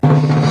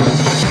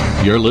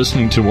You're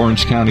listening to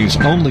Orange County's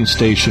only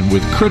station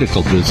with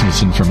critical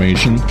business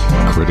information,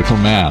 Critical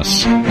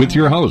Mass, with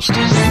your host,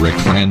 Rick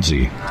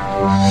Franzi.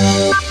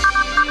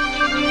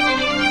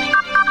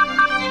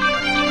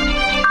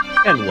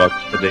 And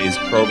welcome to today's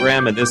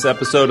program and this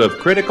episode of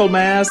Critical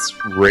Mass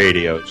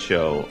Radio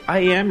Show. I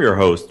am your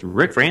host,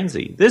 Rick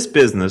Franzi. This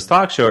business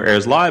talk show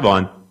airs live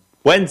on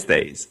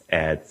Wednesdays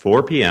at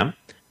 4 p.m.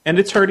 and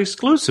it's heard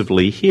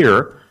exclusively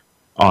here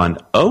on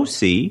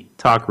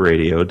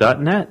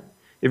octalkradio.net.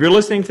 If you're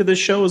listening to this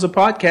show as a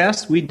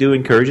podcast, we do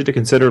encourage you to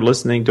consider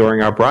listening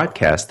during our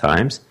broadcast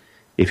times.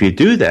 If you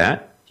do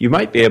that, you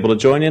might be able to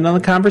join in on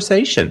the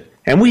conversation.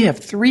 And we have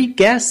 3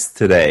 guests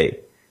today,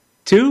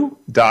 2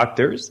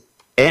 doctors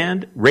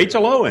and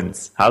Rachel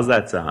Owens. How's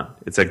that sound?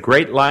 It's a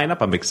great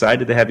lineup. I'm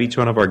excited to have each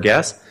one of our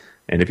guests.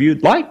 And if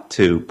you'd like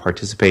to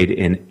participate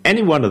in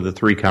any one of the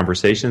 3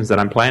 conversations that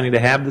I'm planning to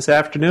have this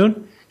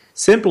afternoon,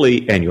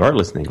 simply, and you are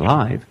listening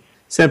live,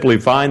 simply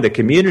find the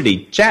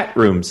community chat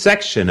room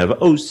section of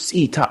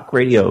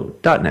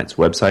octalkradio.net's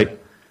website.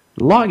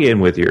 Log in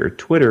with your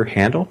Twitter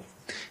handle.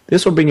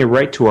 This will bring you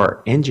right to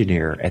our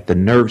engineer at the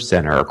Nerve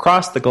Center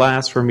across the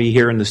glass from me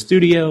here in the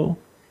studio.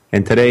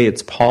 And today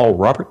it's Paul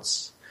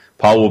Roberts.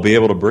 Paul will be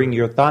able to bring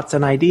your thoughts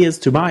and ideas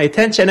to my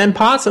attention, and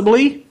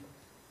possibly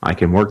I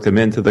can work them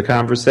into the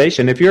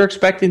conversation. If you're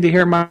expecting to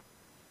hear my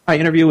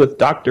interview with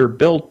Dr.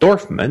 Bill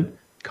Dorfman,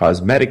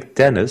 cosmetic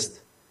dentist,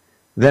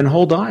 then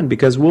hold on,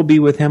 because we'll be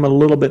with him a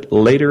little bit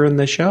later in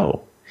the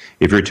show.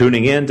 If you're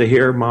tuning in to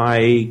hear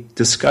my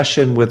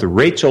discussion with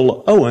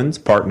Rachel Owens,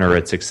 partner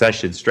at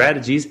Succession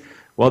Strategies,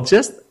 well,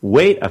 just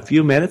wait a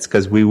few minutes,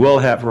 because we will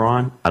have her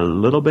on a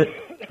little bit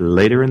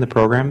later in the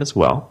program as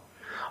well.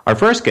 Our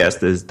first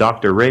guest is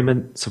Dr.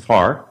 Raymond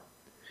Safar.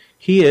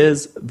 He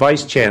is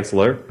Vice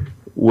Chancellor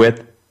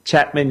with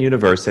Chapman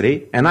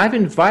University, and I've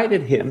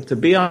invited him to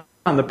be on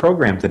the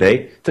program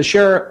today to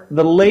share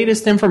the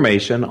latest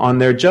information on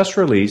their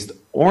just-released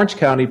Orange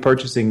County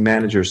Purchasing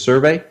Managers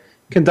Survey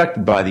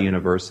conducted by the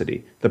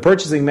university. The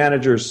Purchasing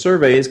Managers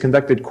Survey is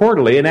conducted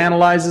quarterly and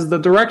analyzes the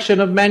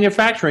direction of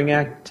manufacturing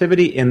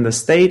activity in the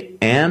state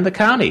and the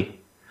county.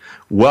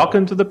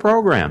 Welcome to the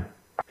program.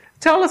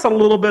 Tell us a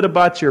little bit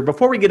about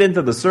before we get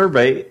into the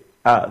survey,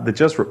 the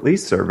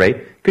just-released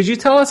survey, could you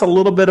tell us a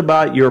little bit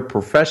about your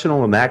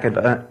professional and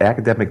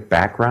academic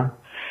background?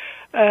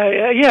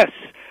 Yes.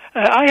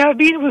 I have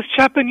been with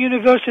Chapman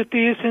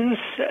University since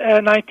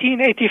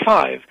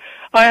 1985.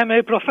 I am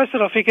a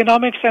professor of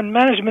economics and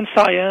management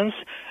science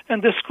in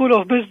the School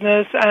of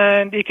Business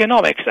and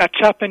Economics at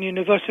Chapman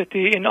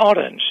University in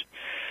Orange.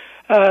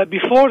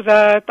 Before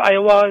that, I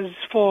was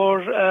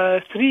for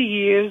 3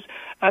 years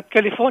at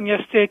California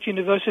State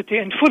University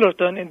in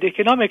Fullerton in the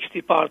economics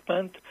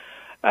department.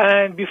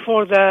 And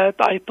before that,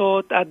 I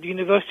taught at the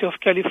University of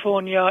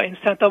California in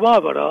Santa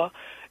Barbara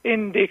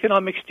in the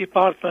economics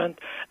department,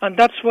 and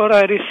that's where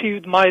I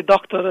received my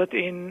doctorate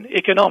in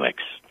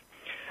economics.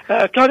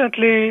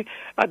 Currently,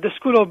 at the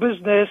School of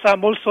Business,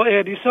 I'm also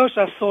a research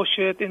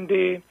associate in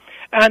the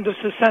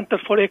Anderson Center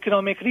for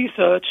Economic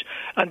Research,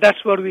 and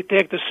that's where we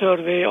take the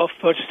survey of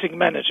purchasing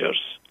managers.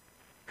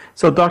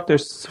 So, Dr.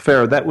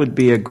 Safar, that would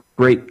be a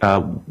great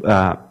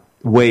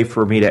way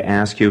for me to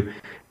ask you.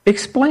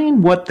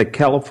 Explain what the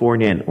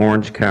California and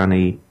Orange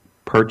County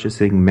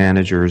Purchasing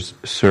Managers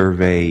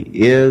Survey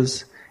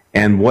is,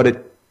 and what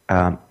it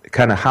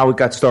kind of how it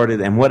got started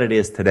and what it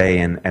is today.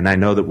 And I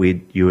know that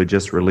you had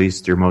just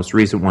released your most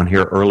recent one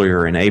here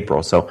earlier in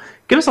April. So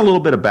give us a little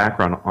bit of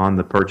background on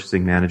the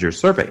Purchasing Managers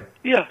Survey.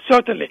 Yeah,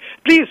 certainly.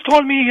 Please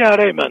call me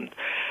Raymond.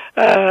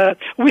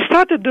 We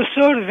started the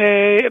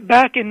survey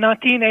back in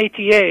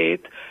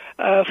 1988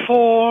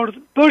 for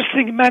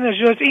purchasing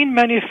managers in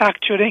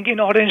manufacturing in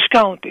Orange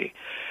County.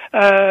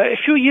 A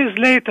few years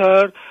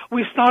later,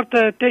 we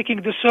started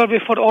taking the survey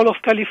for all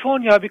of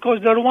California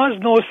because there was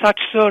no such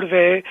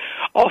survey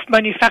of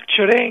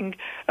manufacturing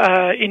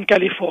in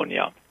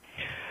California.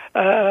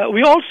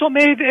 We also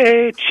made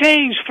a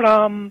change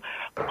from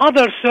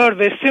other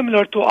surveys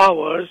similar to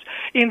ours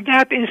in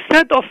that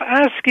instead of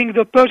asking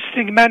the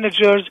purchasing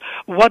managers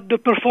what the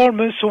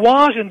performance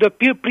was in the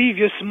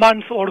previous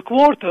month or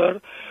quarter,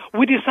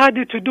 we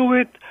decided to do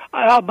it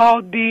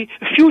about the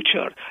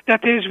future.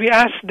 That is, we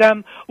asked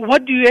them,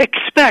 what do you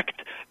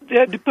expect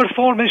the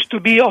performance to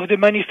be of the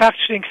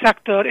manufacturing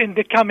sector in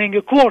the coming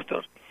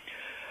quarter?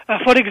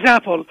 For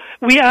example,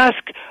 we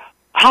ask,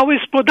 how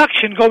is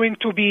production going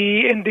to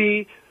be in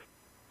the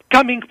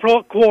coming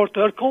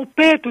quarter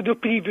compared to the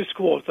previous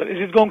quarter? Is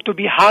it going to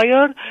be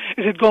higher?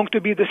 Is it going to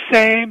be the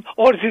same?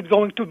 Or is it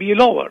going to be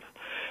lower?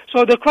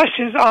 So the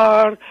questions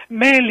are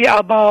mainly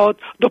about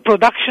the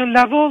production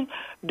level,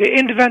 the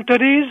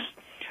inventories,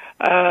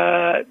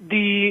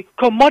 the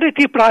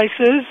commodity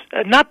prices,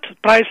 not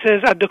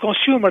prices at the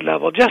consumer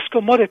level, just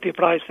commodity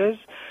prices,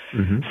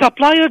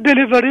 supplier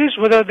deliveries,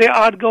 whether they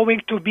are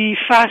going to be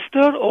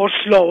faster or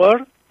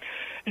slower,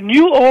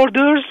 new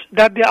orders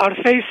that they are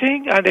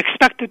facing and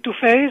expected to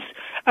face,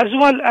 as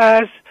well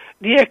as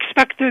the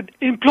expected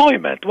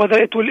employment, whether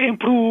it will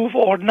improve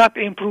or not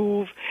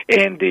improve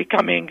in the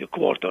coming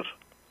quarter.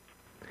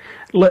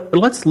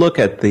 Let's look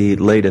at the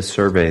latest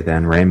survey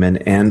then,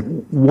 Raymond.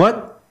 And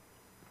what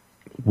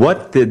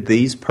did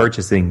these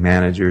purchasing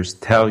managers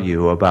tell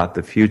you about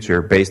the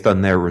future based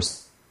on their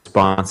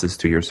responses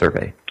to your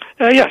survey?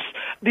 Yes.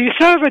 The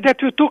survey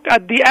that we took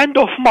at the end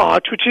of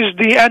March, which is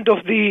the end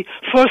of the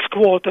first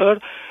quarter,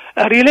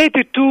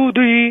 related to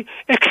the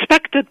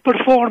expected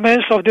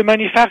performance of the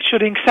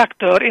manufacturing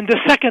sector in the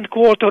second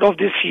quarter of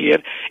this year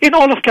in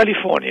all of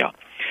California.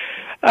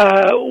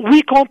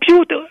 We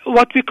compute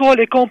what we call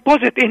a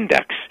composite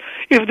index.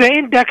 If the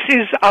index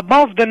is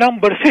above the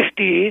number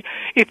 50,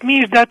 it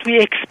means that we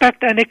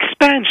expect an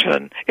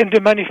expansion in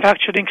the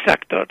manufacturing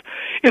sector.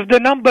 If the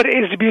number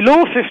is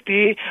below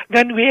 50,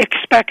 then we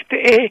expect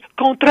a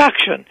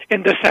contraction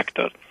in the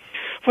sector.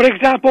 For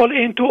example,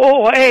 in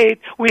 2008,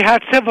 we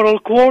had several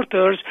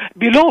quarters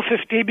below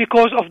 50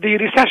 because of the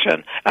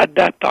recession at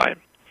that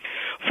time.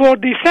 For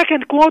the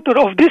second quarter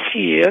of this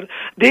year,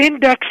 the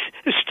index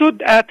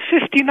stood at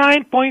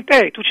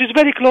 59.8, which is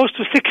very close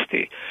to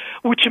 60,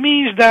 which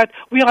means that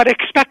we are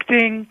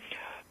expecting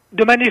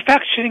the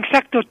manufacturing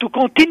sector to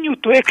continue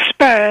to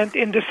expand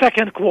in the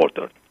second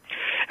quarter.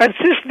 And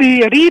since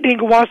the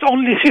reading was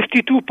only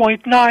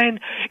 52.9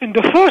 in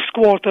the first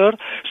quarter,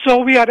 so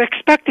we are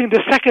expecting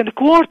the second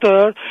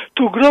quarter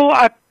to grow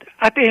at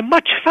a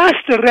much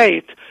faster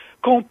rate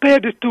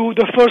compared to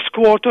the first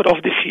quarter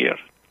of this year.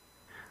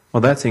 Well,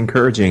 that's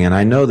encouraging, and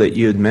I know that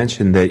you had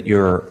mentioned that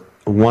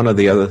one of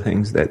the other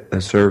things that the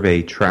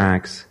survey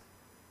tracks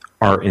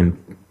are in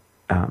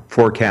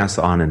forecasts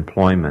on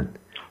employment.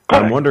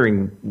 Correct. I'm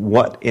wondering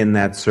what in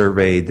that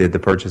survey did the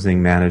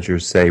purchasing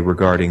managers say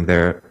regarding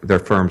their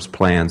firm's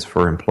plans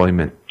for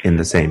employment in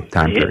the same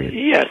time period?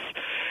 Yes.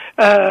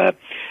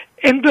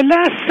 In the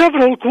last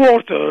several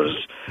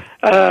quarters,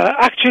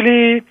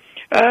 actually,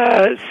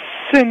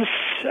 since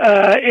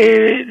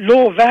a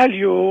low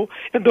value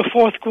in the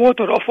fourth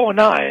quarter of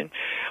 2009,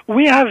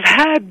 we have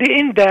had the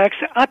index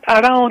at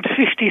around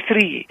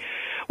 53,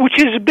 which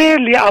is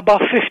barely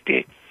above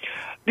 50.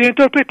 The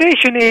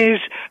interpretation is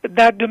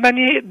that the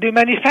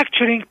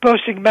manufacturing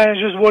purchasing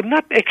managers were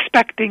not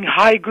expecting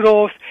high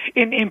growth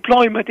in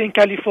employment in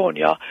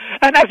California,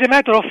 and as a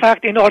matter of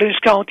fact, in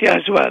Orange County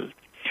as well.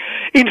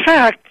 In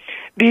fact,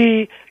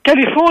 the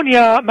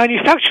California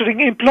manufacturing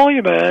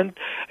employment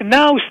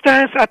now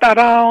stands at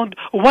around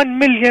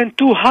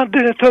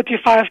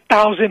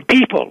 1,235,000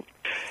 people.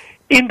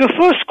 In the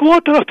first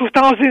quarter of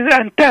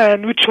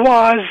 2010, which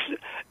was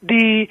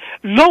the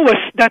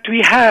lowest that we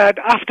had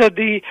after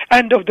the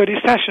end of the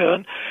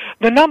recession,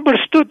 the number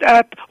stood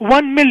at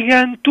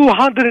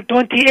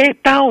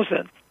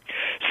 1,228,000.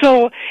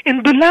 So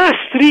in the last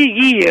 3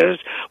 years,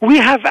 we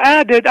have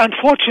added,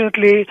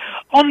 unfortunately,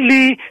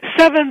 only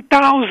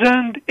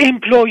 7,000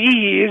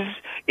 employees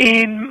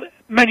in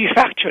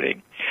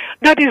manufacturing.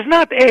 That is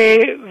not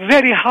a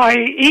very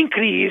high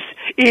increase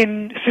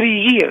in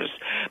 3 years.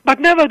 But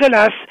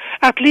nevertheless,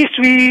 at least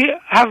we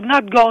have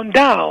not gone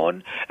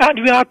down,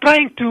 and we are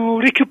trying to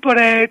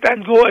recuperate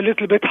and go a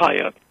little bit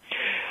higher.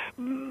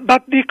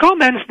 But the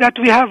comments that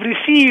we have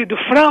received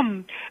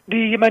from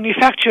the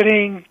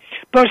manufacturing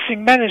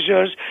purchasing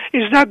managers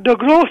is that the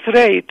growth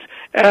rate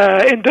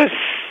in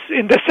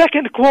the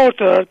second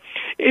quarter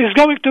is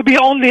going to be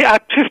only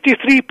at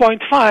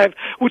 53.5,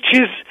 which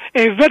is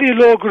a very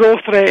low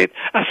growth rate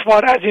as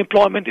far as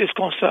employment is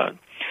concerned.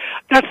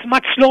 That's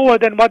much lower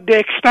than what they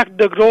expect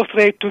the growth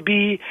rate to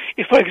be,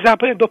 if, for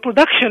example, in the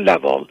production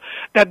level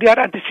that they are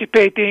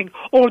anticipating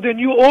or the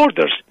new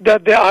orders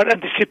that they are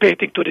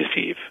anticipating to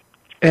receive.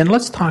 And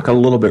let's talk a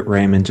little bit,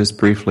 Raymond, just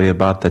briefly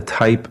about the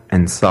type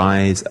and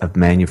size of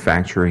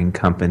manufacturing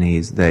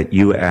companies that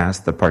you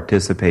asked to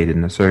participate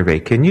in the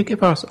survey. Can you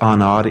give us,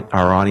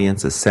 our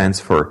audience, a sense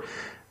for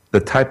the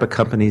type of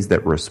companies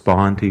that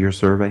respond to your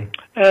survey?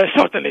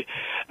 Certainly.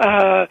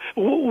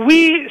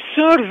 We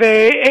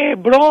survey a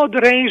broad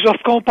range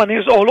of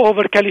companies all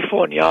over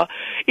California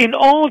in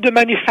all the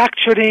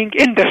manufacturing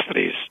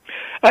industries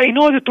in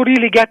order to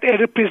really get a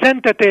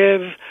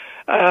representative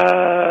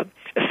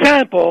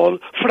sample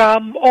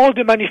from all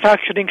the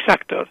manufacturing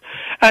sector.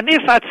 And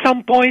if at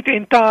some point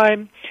in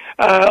time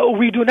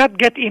we do not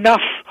get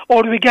enough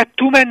or we get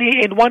too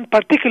many in one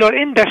particular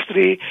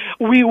industry,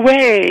 we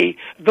weigh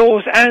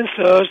those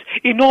answers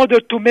in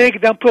order to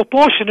make them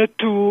proportionate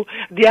to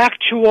the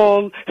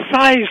actual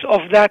size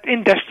of that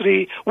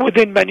industry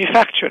within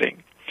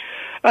manufacturing.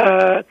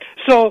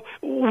 So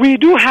we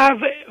do have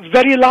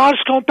very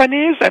large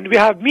companies and we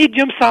have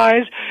medium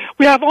size.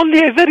 We have only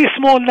a very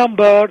small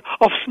number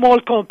of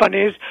small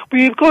companies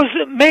because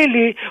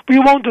mainly we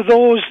want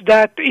those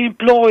that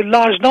employ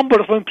large number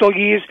of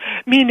employees,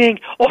 meaning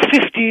of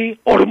 50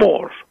 or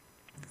more.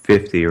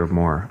 50 or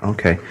more,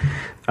 okay.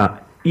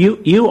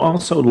 You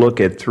also look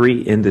at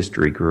 3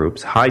 industry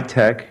groups: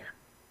 high-tech,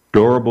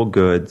 durable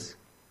goods,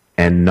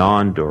 and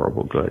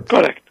non-durable goods.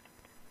 Correct.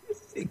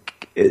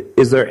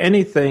 Is there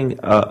anything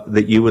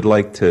that you would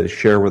like to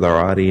share with our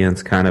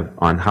audience kind of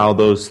on how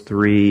those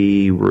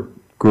 3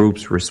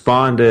 groups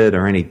responded,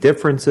 or any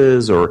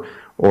differences, or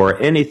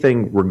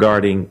anything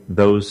regarding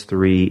those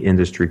 3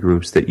 industry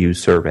groups that you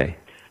survey?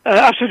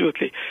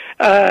 Absolutely.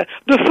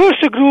 The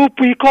first group,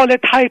 we call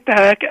it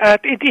high-tech.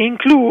 It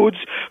includes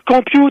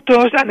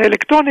computers and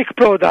electronic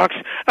products,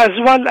 as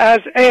well as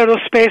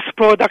aerospace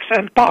products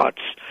and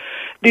parts.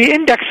 The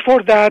index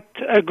for that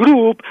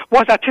group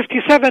was at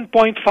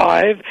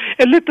 57.5,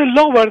 a little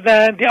lower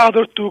than the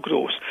other two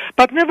groups.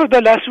 But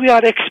nevertheless, we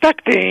are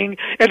expecting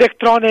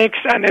electronics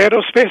and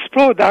aerospace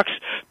products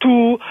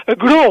to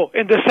grow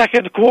in the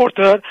second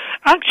quarter,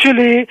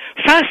 actually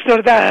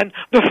faster than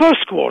the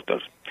first quarter.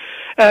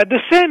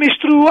 The same is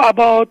true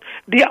about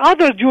the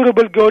other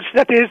durable goods,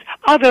 that is,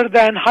 other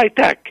than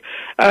high-tech.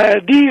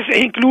 These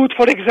include,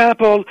 for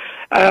example,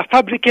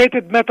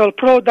 fabricated metal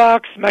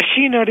products,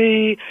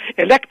 machinery,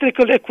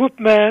 electrical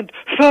equipment,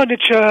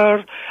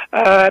 furniture,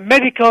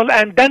 medical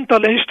and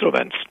dental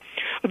instruments.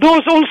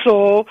 Those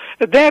also,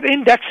 their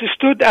index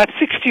stood at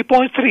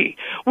 60.3,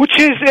 which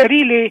is a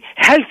really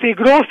healthy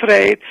growth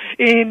rate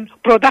in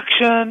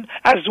production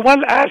as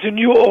well as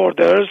new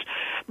orders.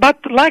 But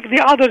like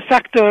the other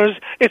sectors,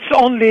 it's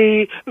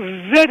only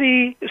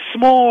very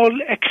small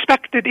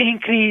expected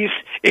increase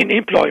in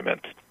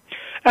employment.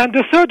 And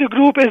the third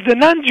group is the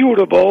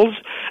non-durables.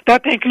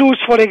 That includes,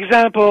 for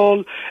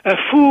example,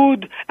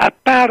 food,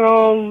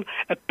 apparel,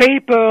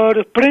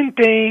 paper,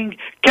 printing,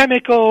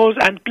 chemicals,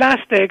 and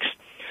plastics.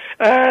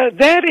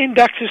 Their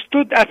index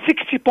stood at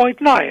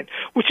 60.9,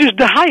 which is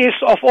the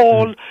highest of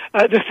all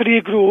the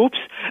three groups,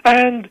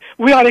 and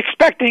we are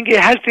expecting a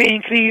healthy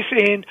increase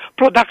in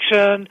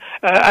production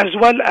as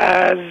well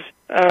as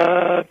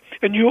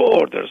new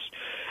orders.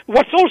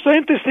 What's also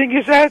interesting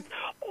is that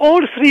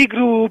all three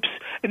groups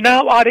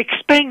now are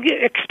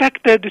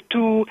expected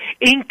to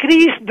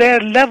increase their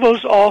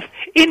levels of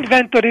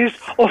inventories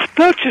of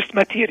purchased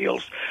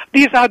materials.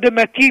 These are the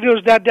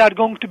materials that they are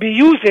going to be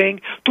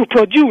using to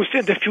produce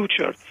in the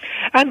future.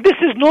 And this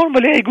is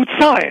normally a good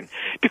sign,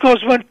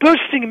 because when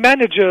purchasing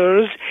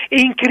managers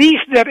increase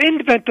their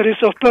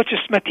inventories of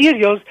purchased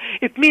materials,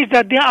 it means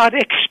that they are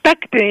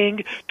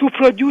expecting to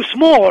produce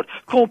more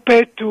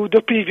compared to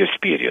the previous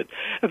period.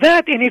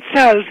 That in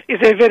itself is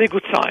a very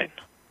good sign.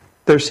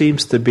 There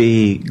seems to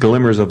be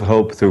glimmers of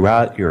hope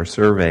throughout your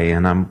survey,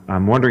 and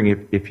I'm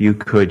wondering if you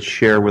could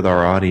share with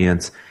our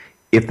audience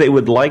if they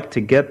would like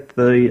to get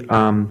the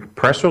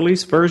press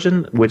release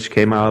version, which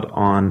came out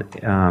on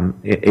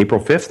April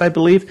 5th, I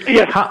believe.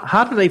 Yes.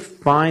 How do they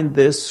find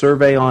this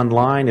survey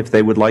online if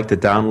they would like to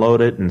download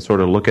it and sort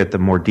of look at the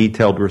more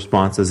detailed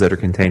responses that are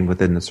contained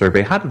within the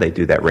survey? How do they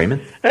do that,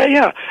 Raymond?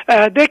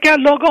 They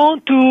can log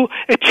on to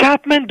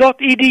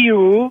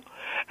chapman.edu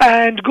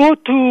and go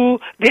to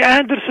the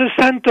Anderson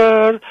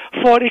Center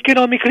for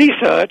Economic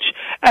Research,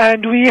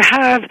 and we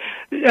have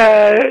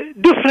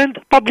different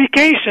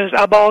publications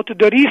about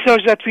the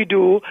research that we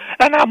do,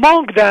 and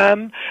among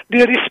them,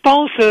 the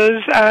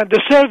responses and the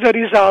survey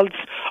results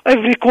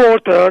every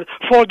quarter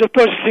for the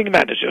purchasing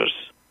managers.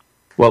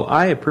 Well,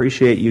 I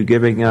appreciate you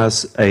giving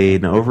us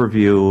an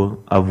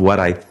overview of what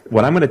I'm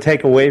going to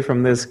take away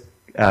from this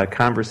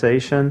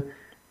conversation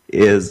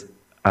is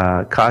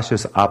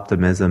cautious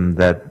optimism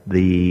that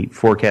the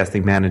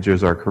forecasting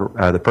managers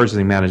the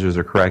purchasing managers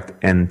are correct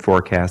and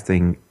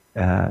forecasting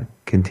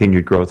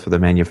continued growth for the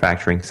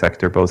manufacturing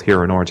sector, both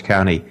here in Orange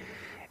County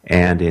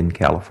and in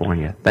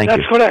California. Thank you.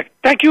 That's correct.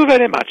 Thank you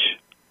very much.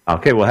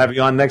 Okay, we'll have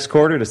you on next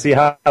quarter to see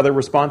how the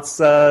response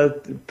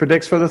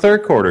predicts for the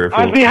third quarter. If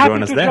I'll be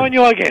happy to join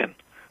you again.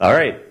 All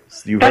right.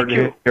 You heard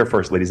it here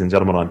first, ladies and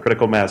gentlemen, on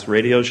Critical Mass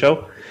Radio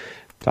Show.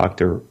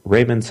 Dr.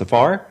 Raymond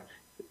Safar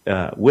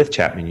with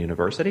Chapman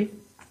University.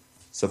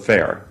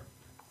 Safar.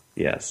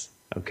 Yes.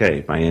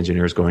 Okay, my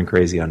engineer is going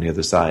crazy on the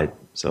other side,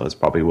 so that's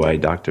probably why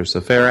Dr.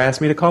 Safar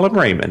asked me to call him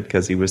Raymond,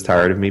 because he was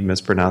tired of me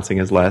mispronouncing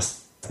his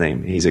last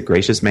name. He's a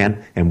gracious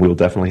man, and we'll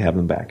definitely have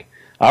him back.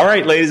 All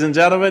right, ladies and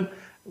gentlemen,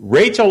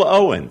 Rachel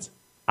Owens,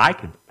 I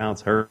can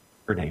pronounce her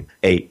name,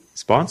 a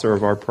sponsor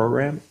of our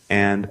program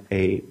and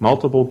a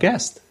multiple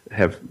guest,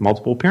 have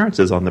multiple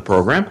appearances on the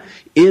program,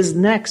 is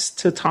next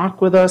to talk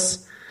with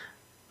us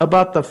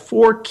about the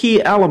 4 key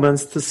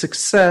elements to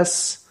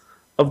success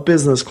of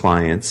business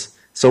clients.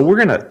 So we're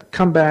going to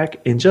come back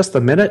in just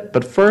a minute,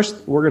 but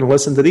first we're going to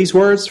listen to these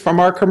words from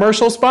our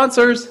commercial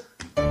sponsors.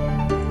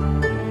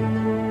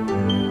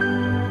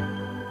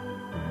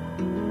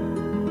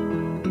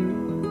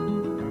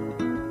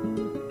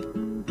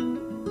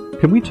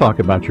 Can we talk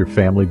about your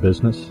family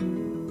business?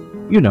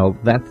 You know,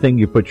 that thing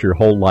you put your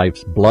whole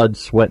life's blood,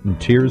 sweat, and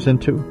tears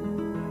into?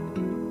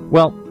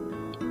 Well,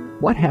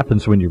 what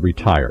happens when you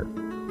retire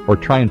or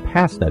try and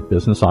pass that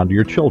business on to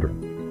your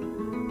children?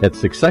 At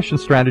Succession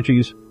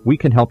Strategies, we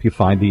can help you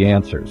find the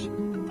answers.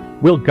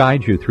 We'll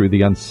guide you through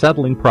the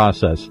unsettling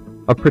process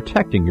of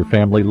protecting your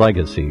family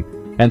legacy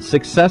and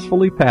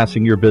successfully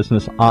passing your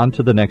business on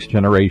to the next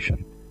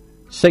generation,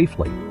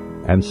 safely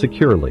and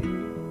securely,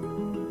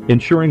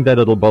 ensuring that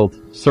it'll both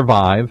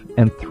survive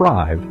and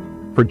thrive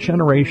for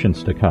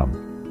generations to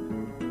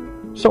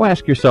come. So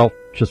ask yourself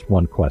just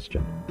one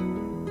question.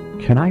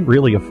 Can I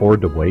really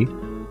afford to wait?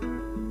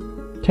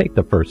 Take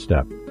the first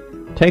step.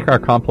 Take our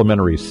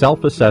complimentary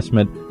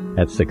self-assessment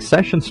at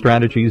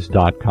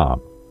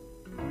successionstrategies.com.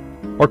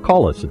 or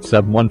call us at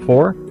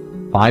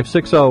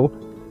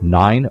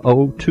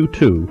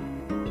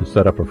 714-560-9022 to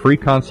set up a free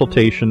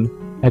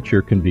consultation at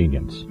your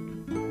convenience.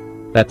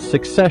 That's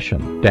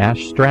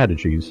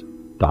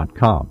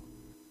succession-strategies.com.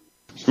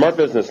 Smart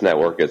Business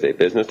Network is a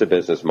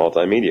business-to-business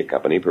multimedia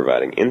company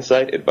providing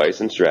insight,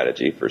 advice, and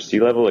strategy for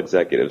C-level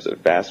executives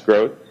of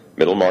fast-growth,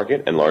 middle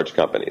market, and large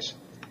companies.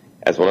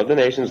 As one of the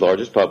nation's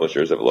largest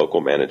publishers of local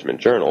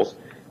management journals,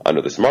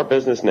 under the Smart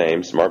Business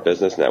name, Smart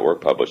Business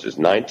Network publishes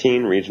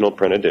 19 regional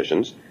print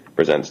editions,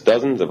 presents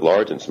dozens of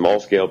large and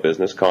small-scale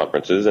business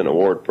conferences and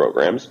award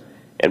programs,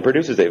 and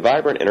produces a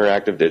vibrant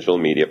interactive digital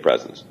media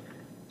presence.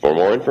 For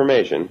more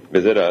information,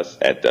 visit us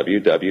at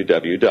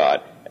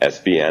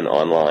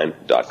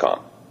www.sbnonline.com.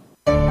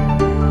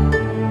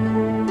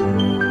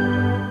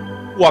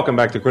 Welcome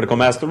back to Critical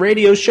Mass, the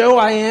radio show.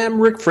 I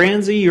am Rick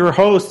Franzi, your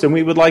host, and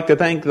we would like to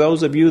thank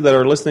those of you that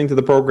are listening to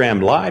the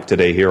program live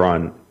today here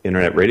on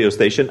internet radio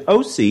station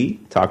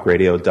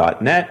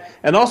octalkradio.net,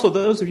 and also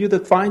those of you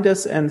that find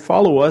us and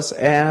follow us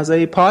as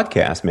a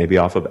podcast, maybe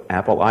off of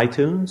Apple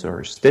iTunes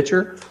or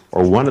Stitcher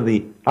or one of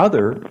the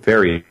other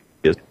various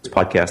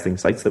podcasting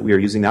sites that we are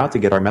using now to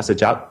get our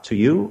message out to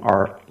you,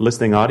 our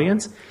listening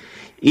audience.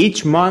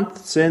 Each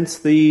month since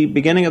the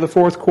beginning of the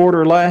fourth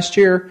quarter last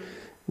year,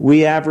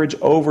 we average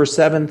over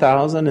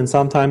 7,000 and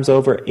sometimes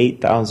over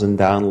 8,000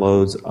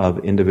 downloads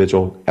of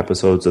individual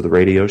episodes of the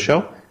radio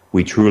show.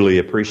 We truly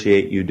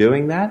appreciate you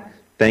doing that.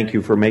 Thank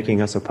you for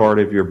making us a part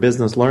of your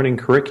business learning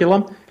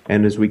curriculum.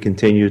 And as we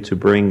continue to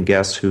bring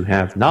guests who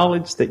have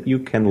knowledge that you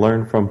can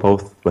learn from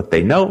both what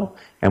they know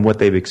and what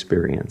they've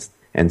experienced.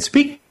 And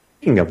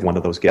speaking of one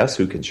of those guests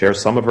who can share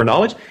some of her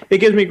knowledge, it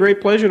gives me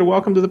great pleasure to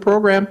welcome to the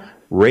program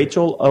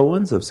Rachel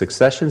Owens of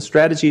Succession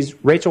Strategies.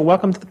 Rachel,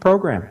 welcome to the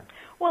program.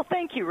 Well,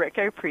 thank you, Rick.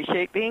 I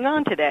appreciate being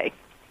on today.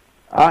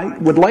 I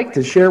would like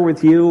to share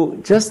with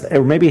you,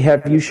 or maybe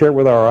have you share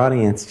with our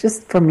audience,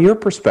 just from your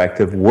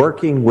perspective,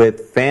 working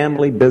with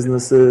family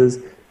businesses,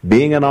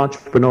 being an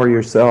entrepreneur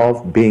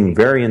yourself, being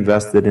very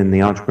invested in the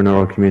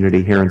entrepreneurial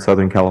community here in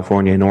Southern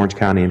California, in Orange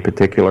County in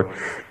particular.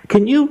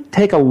 Can you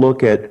take a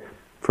look at,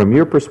 from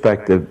your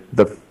perspective,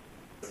 the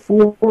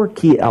 4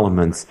 key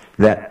elements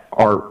that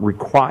are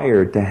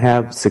required to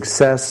have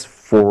success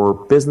for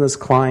business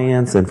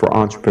clients and for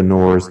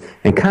entrepreneurs,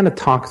 and kind of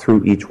talk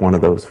through each one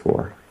of those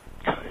 4?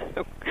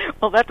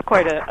 Well, that's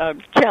quite a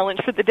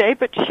challenge for the day,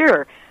 but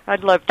sure,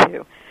 I'd love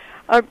to.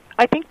 I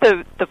think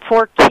the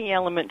 4 key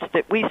elements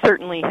that we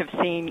certainly have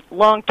seen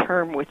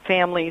long-term with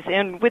families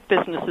and with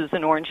businesses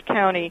in Orange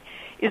County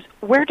is,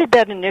 where did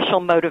that initial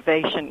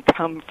motivation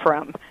come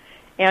from?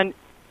 And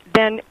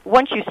then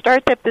once you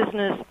start that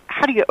business,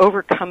 how do you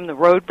overcome the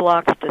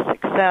roadblocks to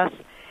success?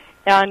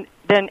 And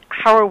then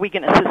how are we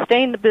going to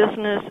sustain the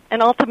business,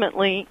 and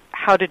ultimately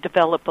how to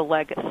develop a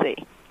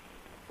legacy?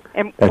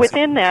 And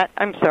within that,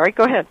 I'm sorry,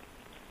 go ahead.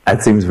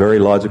 That seems very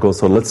logical,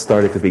 so let's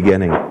start at the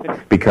beginning,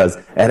 because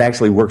it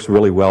actually works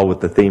really well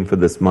with the theme for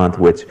this month,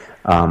 which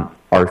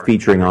are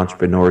featuring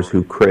entrepreneurs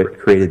who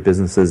created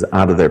businesses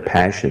out of their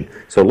passion.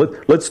 So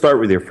let's start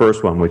with your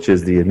first one, which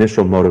is the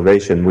initial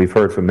motivation. We've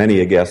heard from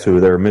many guests who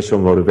their initial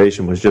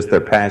motivation was just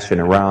their passion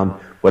around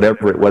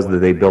whatever it was that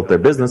they built their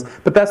business,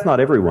 but that's not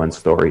everyone's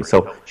story.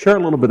 So share a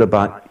little bit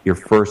about your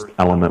first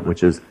element,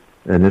 which is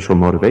initial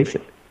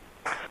motivation.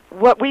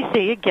 What we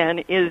see, again,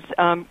 is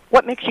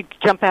what makes you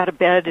jump out of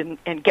bed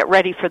and get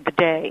ready for the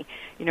day.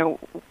 You know,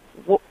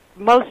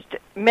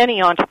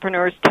 many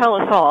entrepreneurs tell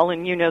us all,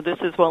 and you know this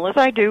as well as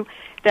I do,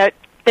 that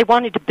they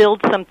wanted to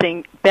build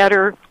something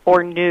better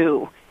or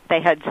new.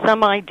 They had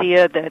some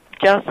idea that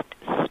just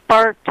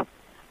sparked,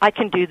 I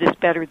can do this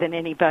better than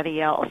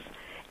anybody else.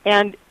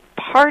 And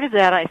part of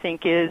that, I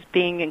think, is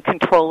being in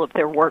control of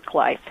their work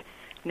life.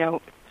 You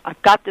know,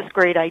 I've got this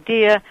great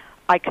idea,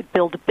 I could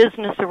build a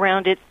business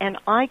around it, and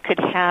I could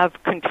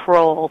have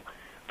control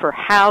for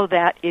how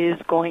that is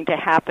going to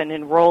happen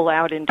and roll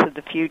out into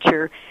the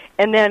future.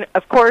 And then,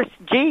 of course,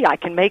 I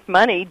can make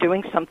money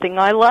doing something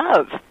I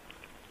love.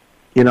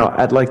 You know,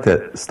 I'd like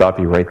to stop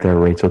you right there,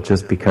 Rachel,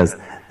 just because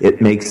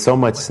it makes so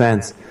much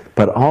sense.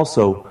 But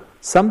also,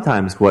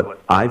 sometimes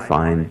what I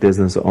find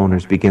business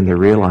owners begin to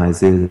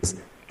realize is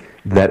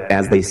that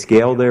as they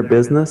scale their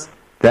business,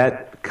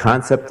 that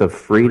concept of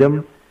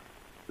freedom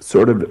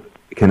sort of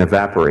can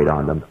evaporate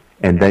on them.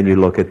 And then you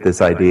look at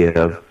this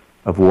idea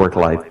of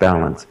work-life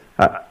balance.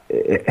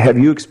 Have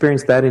you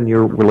experienced that in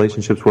your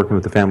relationships working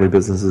with the family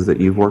businesses that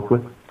you've worked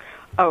with?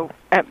 Oh,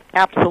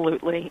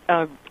 absolutely.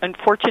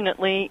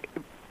 Unfortunately,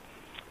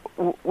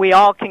 we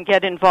all can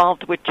get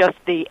involved with just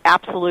the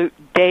absolute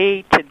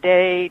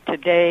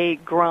day-to-day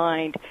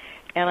grind.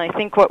 And I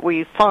think what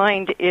we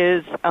find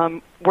is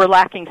we're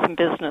lacking some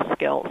business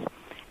skills.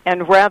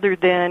 And rather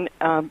than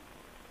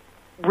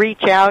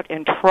reach out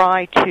and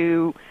try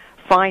to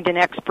find an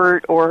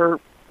expert or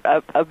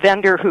a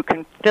vendor who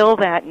can fill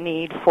that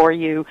need for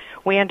you,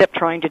 we end up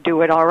trying to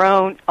do it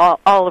all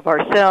of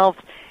ourselves.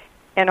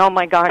 And oh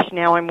my gosh,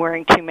 now I'm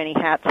wearing too many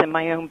hats in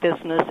my own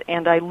business,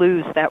 and I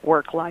lose that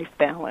work-life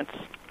balance.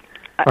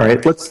 All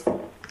right,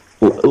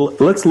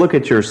 let's look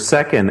at your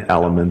second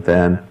element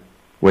then,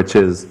 which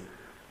is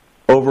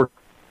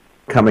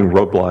overcoming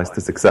roadblocks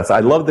to success. I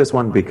love this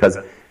one because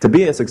to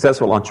be a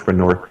successful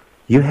entrepreneur,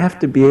 you have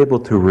to be able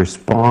to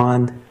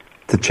respond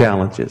to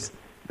challenges.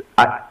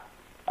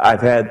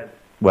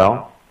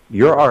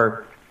 You're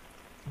our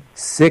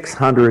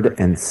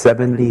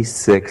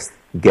 676th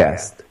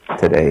guest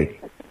today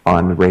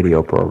on the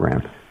radio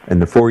program. In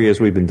the 4 years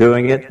we've been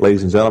doing it,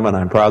 ladies and gentlemen,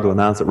 I'm proud to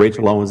announce that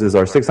Rachel Owens is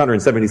our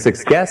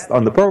 676th guest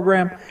on the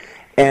program,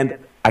 and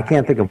I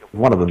can't think of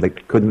one of them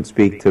that couldn't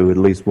speak to at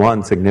least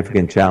one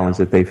significant challenge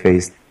that they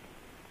faced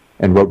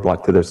and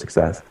roadblock to their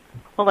success.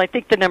 Well, I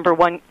think the number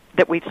one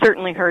that we've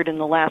certainly heard in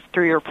the last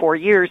 3 or 4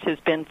 years has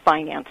been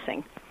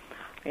financing.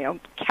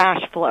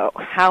 Cash flow.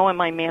 How am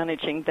I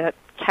managing that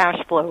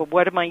cash flow?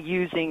 What am I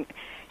using?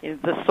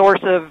 The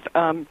source of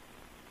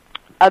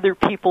other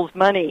people's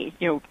money,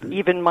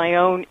 even my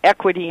own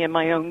equity in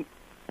my own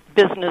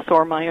business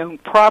or my own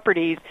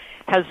properties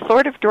has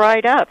sort of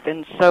dried up.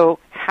 And so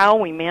how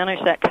we manage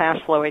that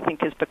cash flow, I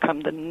think, has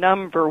become the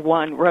number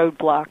one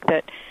roadblock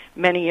that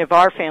many of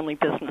our family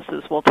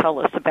businesses will tell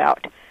us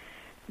about.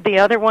 The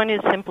other one is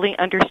simply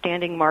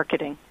understanding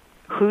marketing.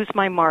 Who's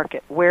my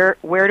market?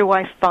 Where do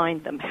I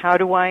find them? How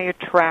do I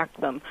attract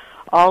them?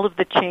 All of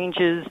the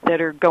changes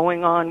that are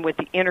going on with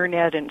the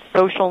internet and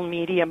social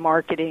media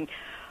marketing,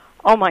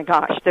 oh my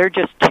gosh, there are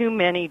just too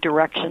many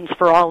directions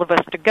for all of us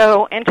to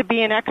go and to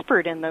be an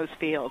expert in those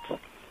fields.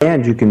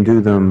 And you can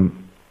do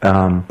them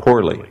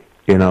poorly.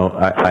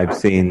 I've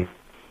seen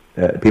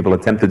people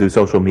attempt to do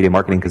social media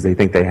marketing because they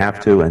think they have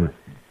to, and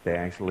they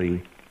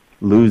actually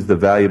lose the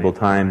valuable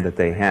time that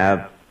they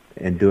have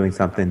in doing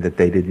something that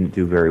they didn't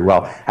do very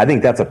well. I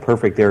think that's a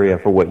perfect area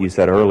for what you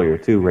said earlier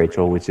too,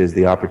 Rachel, which is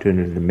the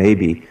opportunity to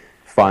maybe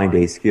find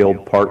a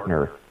skilled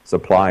partner,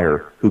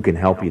 supplier, who can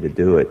help you to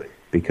do it,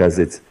 because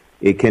it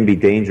can be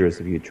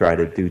dangerous if you try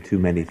to do too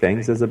many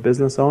things as a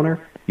business owner.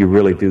 You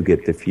really do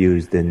get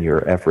diffused in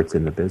your efforts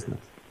in the business.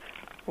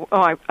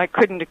 Oh, I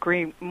couldn't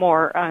agree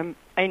more.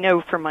 I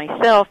know for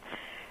myself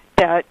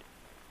that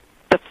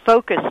the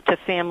focus to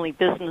family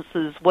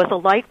businesses was a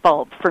light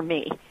bulb for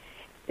me.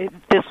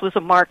 This was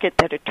a market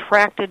that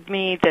attracted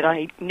me, that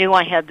I knew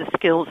I had the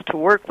skills to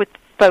work with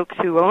folks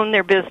who own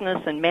their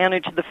business and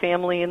manage the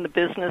family and the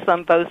business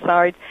on both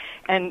sides.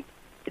 And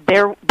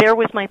there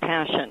was my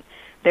passion.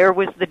 There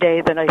was the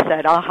day that I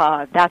said,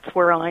 aha, that's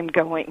where I'm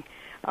going.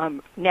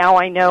 Now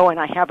I know, and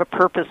I have a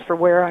purpose for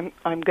where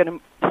I'm going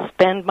to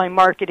spend my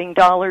marketing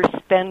dollars,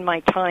 spend my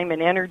time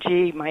and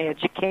energy, my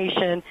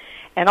education,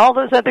 and all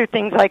those other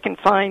things I can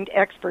find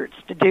experts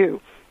to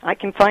do. I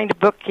can find a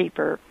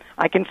bookkeeper.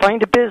 I can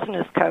find a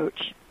business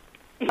coach.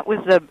 It was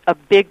a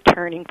big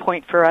turning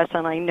point for us,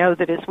 and I know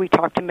that as we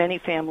talk to many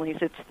families,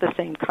 it's the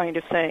same kind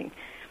of thing.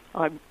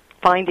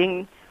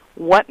 Finding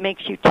what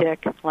makes you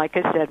tick, like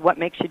I said, what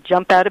makes you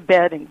jump out of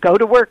bed and go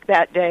to work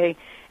that day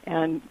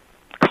and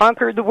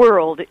conquer the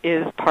world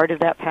is part of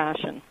that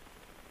passion.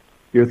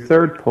 Your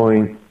third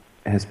point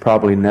has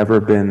probably never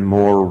been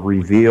more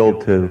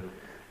revealed to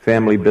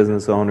family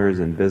business owners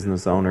and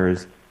business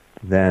owners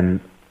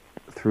than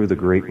through the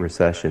Great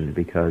Recession,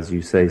 because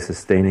you say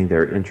sustaining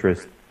their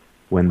interest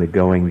when the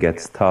going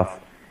gets tough.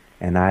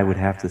 And I would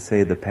have to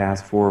say the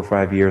past 4 or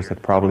 5 years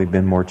have probably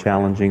been more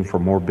challenging for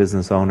more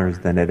business owners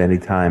than at any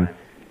time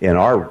in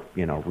our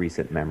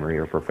recent memory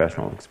or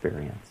professional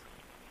experience.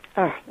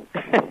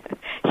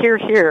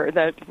 Hear,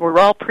 that we're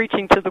all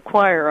preaching to the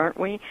choir, aren't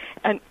we?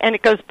 And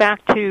it goes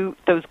back to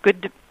those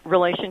good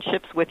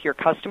relationships with your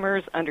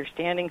customers,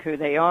 understanding who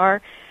they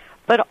are,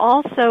 but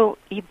also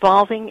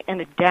evolving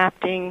and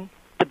adapting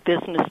the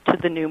business to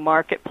the new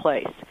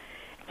marketplace.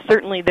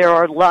 Certainly there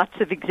are lots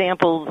of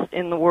examples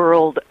in the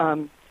world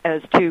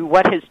as to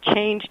what has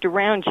changed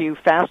around you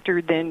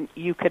faster than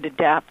you could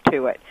adapt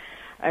to it.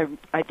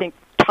 I think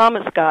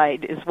Thomas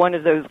Guide is one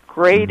of those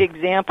great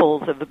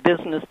examples of a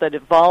business that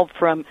evolved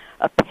from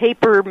a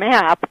paper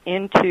map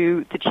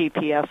into the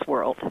GPS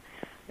world.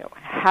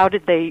 How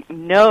did they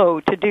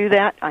know to do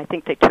that? I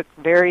think they took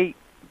very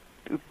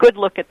good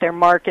look at their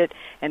market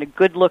and a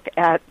good look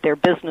at their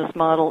business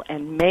model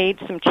and made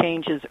some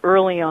changes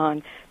early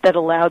on that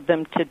allowed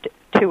them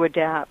to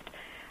adapt.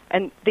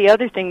 And the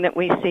other thing that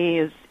we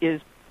see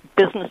is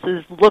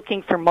businesses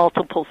looking for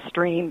multiple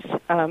streams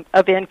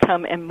of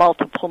income and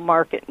multiple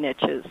market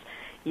niches.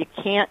 You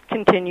can't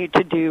continue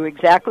to do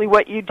exactly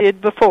what you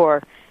did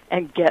before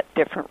and get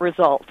different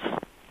results.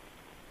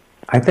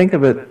 I think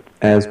of it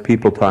as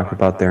people talk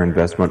about their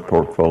investment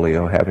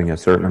portfolio, having a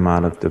certain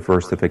amount of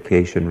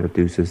diversification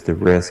reduces the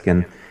risk.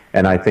 And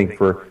I think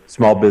for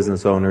small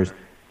business owners,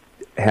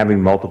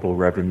 having multiple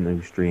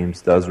revenue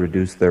streams does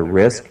reduce their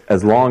risk,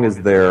 as long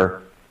as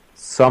they're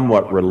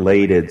somewhat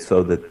related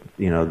so that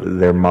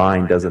their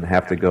mind doesn't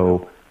have to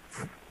go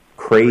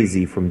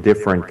crazy from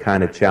different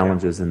kind of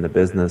challenges in the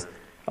business.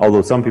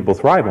 Although some people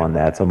thrive on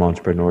that, some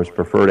entrepreneurs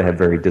prefer to have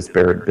very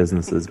disparate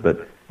businesses,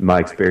 but in my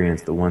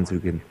experience, the ones who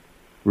can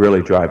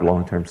really drive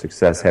long-term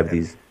success have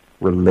these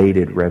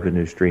related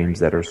revenue streams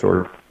that are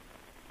sort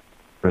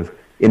of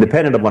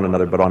independent of one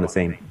another, but on the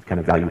same kind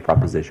of value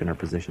proposition or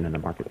position in the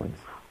marketplace.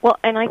 Well,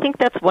 and I think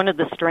that's one of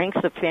the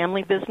strengths of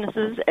family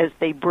businesses as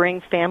they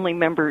bring family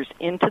members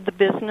into the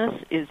business,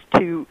 is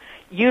to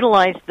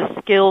utilize the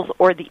skills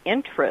or the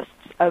interests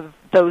of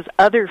those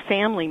other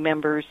family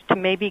members to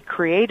maybe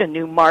create a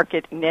new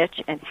market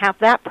niche and have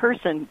that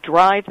person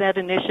drive that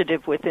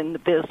initiative within the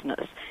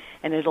business.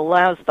 And it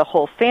allows the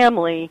whole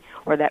family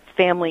or that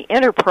family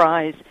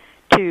enterprise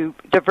to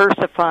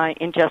diversify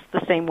in just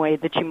the same way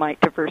that you might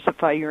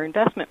diversify your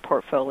investment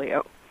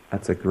portfolio.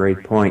 That's a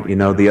great point. You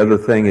know, the other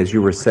thing is,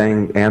 you were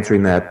saying,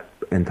 answering that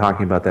and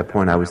talking about that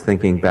point, I was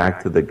thinking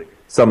back to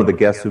some of the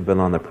guests who've been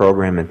on the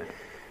program, and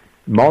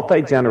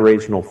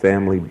multi-generational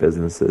family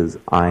businesses.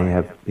 I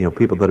have,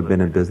 people that have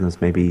been in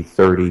business maybe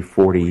 30,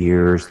 40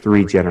 years,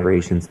 3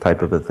 generations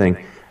type of a thing.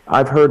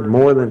 I've heard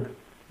more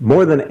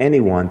than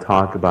anyone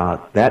talk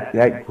about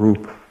that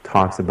group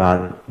talks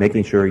about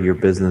making sure your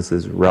business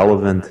is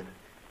relevant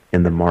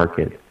in the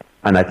market.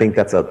 And I think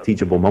that's a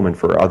teachable moment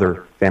for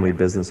other family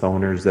business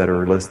owners that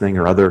are listening,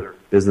 or other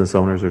business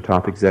owners or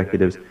top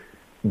executives.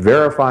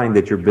 Verifying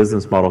that your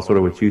business model, sort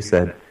of what you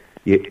said,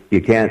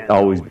 you can't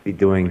always be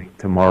doing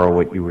tomorrow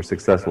what you were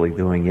successfully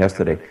doing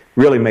yesterday.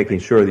 Really making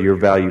sure that your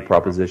value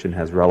proposition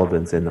has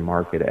relevance in the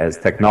market as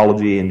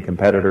technology and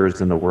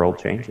competitors in the world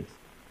changes.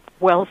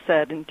 Well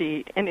said,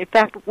 indeed. And in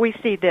fact, we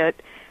see that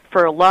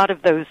for a lot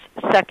of those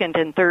second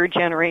and third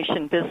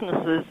generation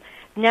businesses,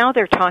 now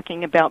they're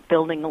talking about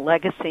building a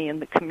legacy in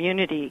the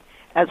community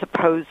as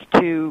opposed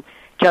to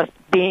just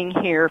being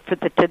here for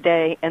the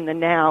today and the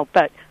now.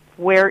 But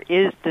where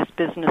is this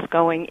business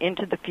going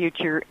into the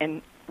future,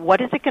 and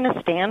what is it going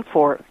to stand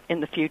for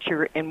in the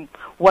future, and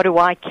what do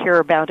I care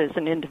about as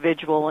an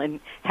individual in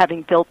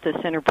having built this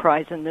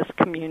enterprise in this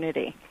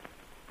community?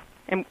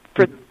 And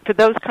for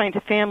those kinds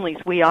of families,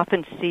 we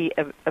often see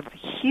a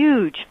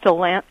huge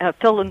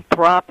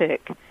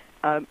philanthropic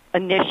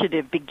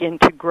initiative begin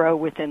to grow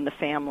within the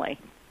family.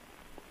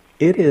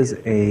 It is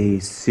a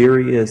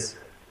serious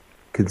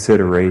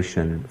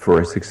consideration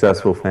for a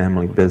successful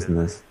family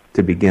business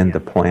to begin to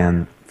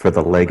plan for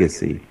the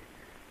legacy,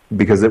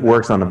 because it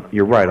works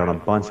you're right, on a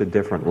bunch of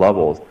different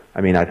levels.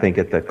 I mean, I think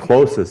at the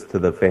closest to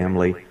the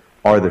family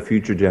are the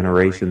future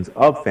generations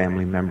of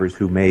family members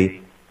who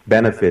may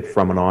benefit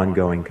from an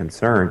ongoing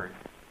concern.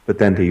 But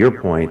then to your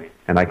point,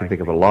 and I can think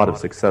of a lot of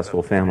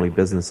successful family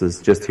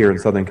businesses just here in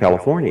Southern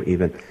California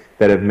even,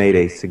 that have made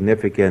a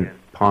significant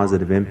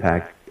positive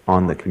impact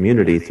on the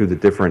community through the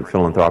different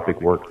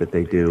philanthropic work that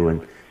they do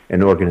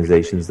and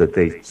organizations that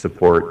they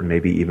support and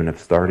maybe even have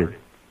started.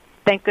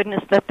 Thank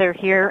goodness that they're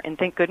here, and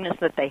thank goodness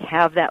that they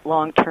have that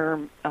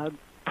long-term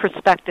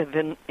perspective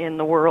in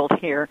the world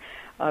here.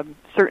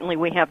 Certainly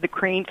we have the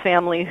Crane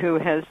family, who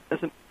has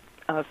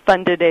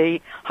funded a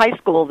high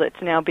school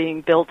that's now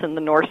being built in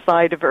the north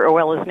side of,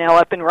 is now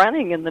up and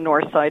running in the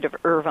north side of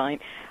Irvine.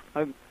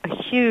 A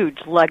huge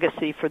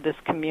legacy for this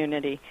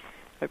community.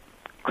 I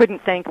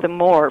couldn't thank them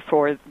more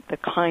for the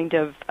kind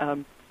of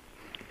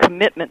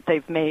commitment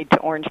they've made to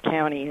Orange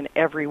County in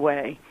every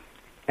way.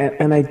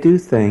 And I do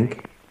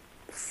think,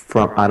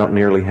 I don't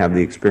nearly have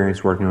the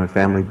experience working with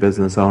family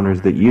business owners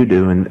that you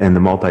do and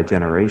the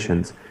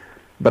multi-generations,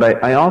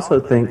 but I also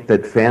think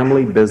that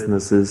family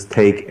businesses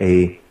take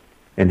a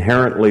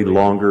inherently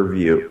longer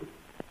view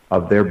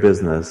of their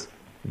business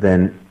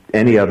than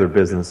any other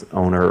business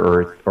owner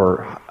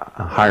or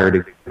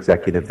hired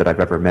executive that I've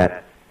ever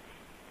met,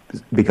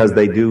 because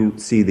they do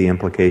see the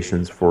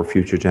implications for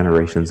future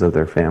generations of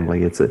their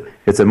family. It's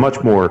a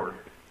much more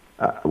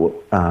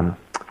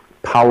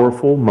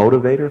powerful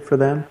motivator for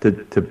them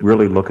to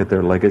really look at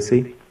their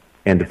legacy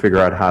and to figure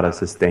out how to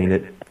sustain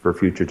it for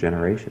future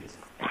generations.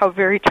 How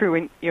very true.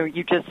 And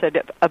you just said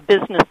a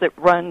business that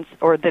runs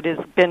or that has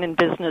been in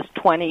business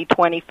 20,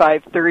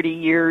 25, 30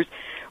 years,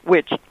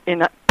 which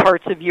in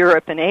parts of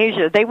Europe and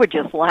Asia, they would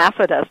just laugh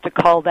at us to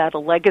call that a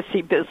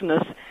legacy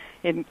business.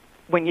 And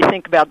when you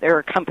think about, there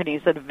are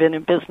companies that have been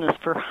in business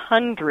for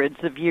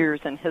hundreds of years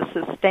and has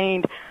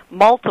sustained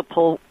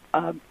multiple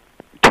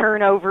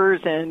turnovers,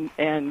 and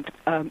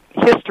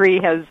history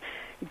has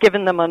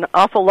given them an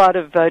awful lot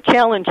of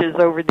challenges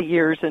over the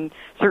years, and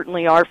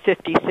certainly our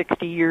 50,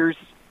 60 years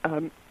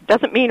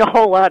doesn't mean a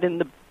whole lot in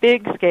the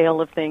big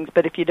scale of things,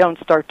 but if you don't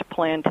start to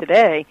plan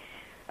today,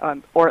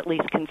 or at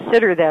least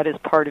consider that as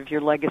part of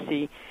your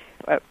legacy,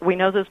 we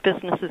know those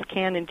businesses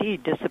can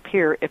indeed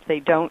disappear if they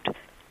don't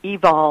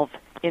evolve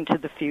into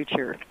the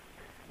future.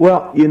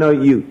 Well,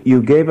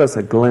 you gave us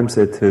a glimpse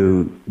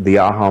into the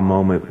aha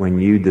moment when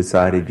you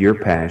decided your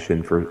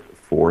passion for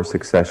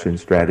succession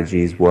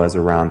strategies was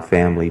around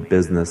family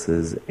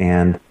businesses.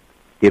 And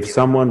if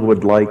someone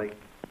would like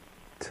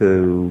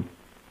to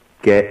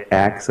get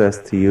access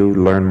to you,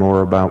 learn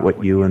more about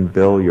what you and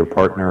Bill, your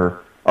partner,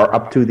 are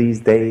up to these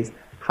days,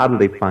 how do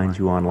they find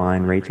you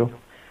online, Rachel?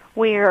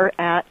 We are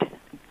at,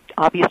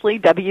 obviously,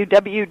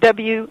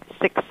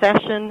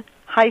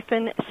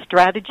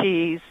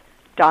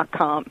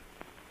 www.succession-strategies.com.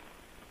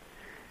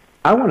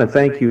 I want to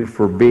thank you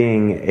for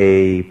being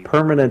a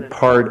permanent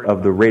part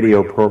of the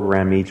radio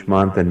program each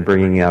month and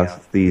bringing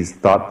us these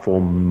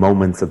thoughtful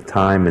moments of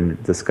time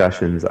and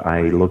discussions.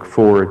 I look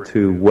forward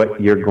to what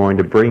you're going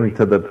to bring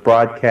to the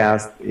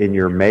broadcast in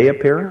your May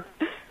appearance,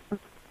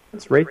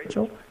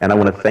 Rachel. And I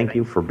want to thank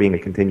you for being a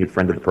continued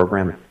friend of the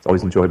program. It's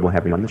always enjoyable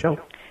having you on the show.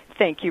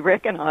 Thank you,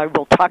 Rick, and I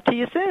will talk to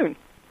you soon.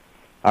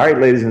 All right,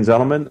 ladies and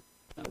gentlemen,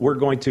 we're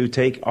going to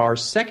take our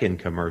second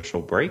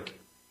commercial break.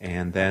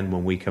 And then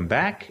when we come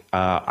back,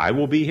 I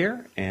will be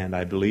here, and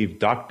I believe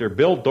Dr.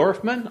 Bill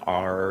Dorfman,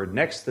 our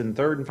next and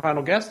third and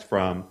final guest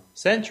from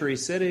Century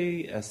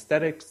City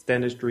Aesthetics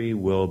Dentistry,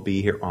 will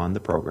be here on the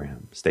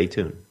program. Stay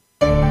tuned.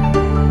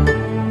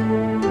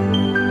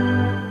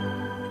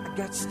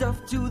 Got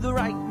stuff to the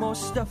right, more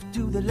stuff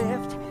to the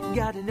left.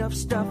 Got enough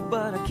stuff,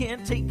 but I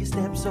can't take a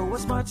step. So I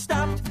smart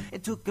stopped.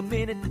 It took a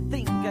minute to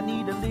think. I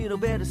need a little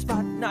better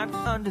spot, not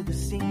under the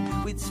sink.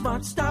 With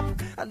Smart Stop,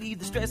 I leave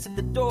the stress at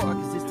the door,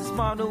 cause it's the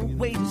smarter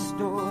way to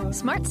store.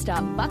 Smart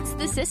Stop bucks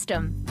the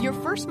system. Your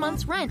first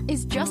month's rent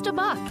is just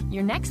 $1.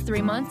 Your next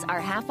 3 months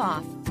are half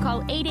off.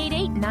 Call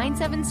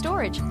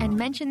 888-97-STORAGE and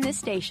mention this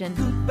station.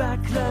 Goodbye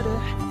clutter,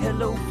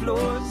 hello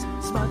floors.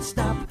 Smart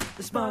Stop,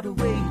 the smarter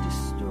way to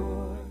store.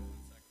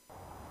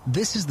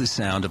 This is the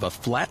sound of a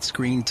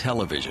flat-screen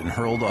television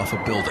hurled off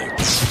a building.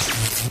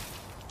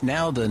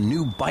 Now the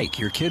new bike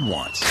your kid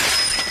wants.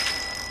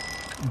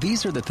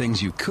 These are the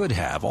things you could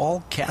have,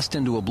 all cast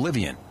into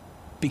oblivion.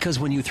 Because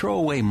when you throw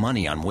away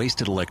money on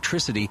wasted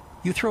electricity,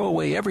 you throw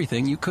away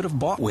everything you could have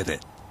bought with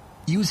it.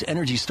 Use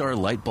Energy Star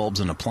light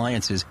bulbs and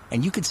appliances,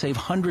 and you could save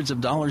hundreds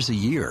of dollars a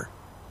year.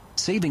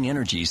 Saving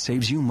energy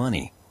saves you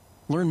money.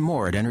 Learn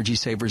more at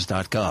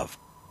EnergySavers.gov.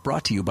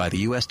 Brought to you by the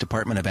U.S.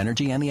 Department of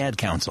Energy and the Ad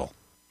Council.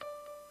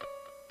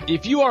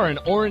 If you are an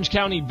Orange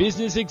County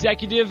business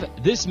executive,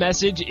 this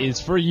message is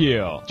for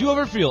you. Do you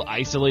ever feel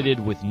isolated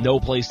with no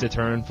place to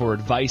turn for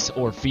advice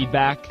or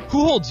feedback?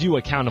 Who holds you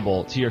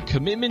accountable to your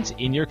commitments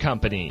in your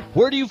company?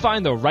 Where do you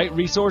find the right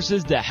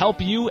resources to help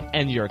you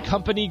and your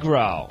company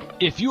grow?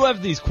 If you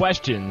have these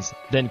questions,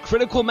 then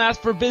Critical Mass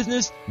for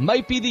Business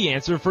might be the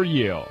answer for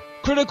you.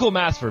 Critical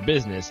Mass for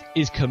Business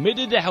is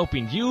committed to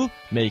helping you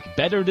make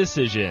better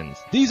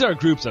decisions. These are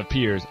groups of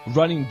peers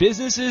running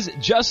businesses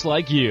just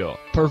like you,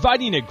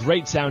 providing a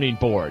great sounding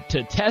board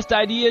to test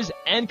ideas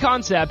and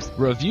concepts,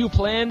 review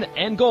plans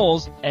and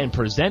goals, and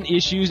present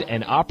issues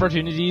and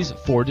opportunities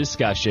for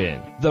discussion.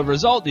 The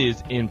result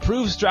is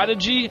improved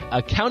strategy,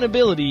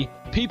 accountability,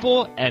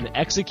 people, and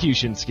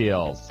execution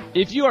skills.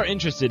 If you are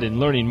interested in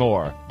learning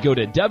more, go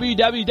to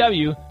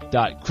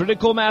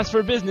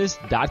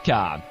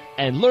www.criticalmassforbusiness.com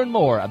and learn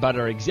more about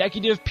our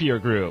executive peer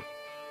group.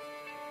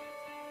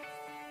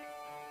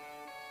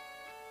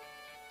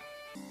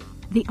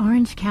 The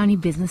Orange County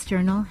Business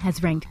Journal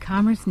has ranked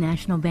Commerce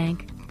National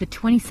Bank the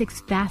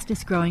 26th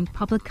fastest growing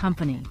public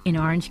company in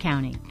Orange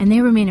County, and they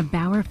remain a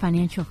Bauer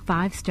Financial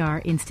 5-star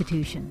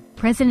institution.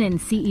 President and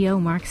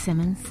CEO Mark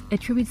Simmons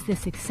attributes this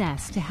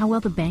success to how well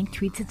the bank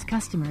treats its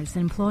customers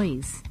and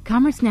employees.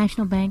 Commerce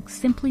National Bank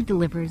simply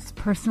delivers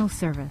personal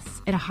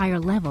service at a higher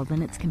level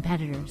than its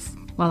competitors,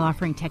 while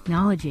offering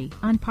technology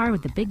on par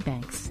with the big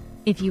banks.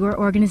 If your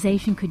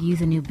organization could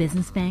use a new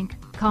business bank,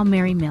 call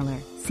Mary Miller,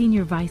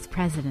 Senior Vice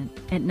President,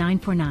 at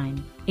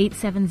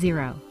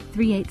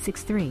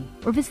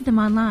 949-870-3863, or visit them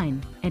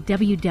online at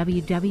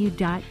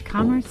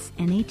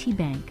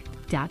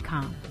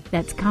www.commercenatbank.com.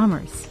 That's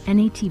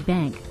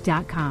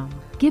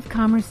commercenatbank.com. Give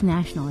Commerce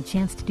National a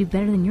chance to do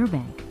better than your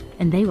bank,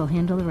 and they will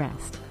handle the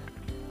rest.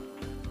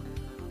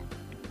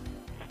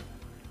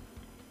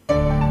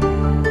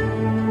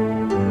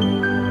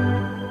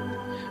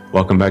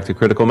 Welcome back to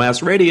Critical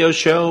Mass Radio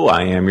Show.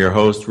 I am your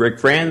host, Rick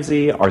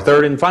Franzi. Our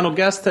third and final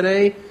guest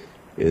today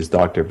is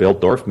Dr. Bill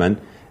Dorfman.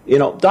 You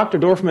know, Dr.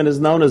 Dorfman is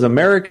known as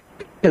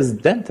America's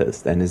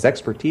dentist, and his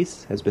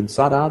expertise has been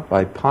sought out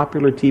by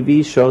popular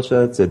TV shows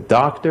such as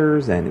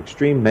Doctors and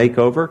Extreme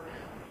Makeover.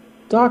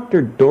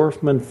 Dr.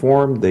 Dorfman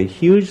formed the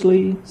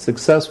hugely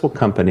successful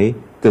company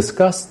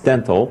Discuss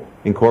Dental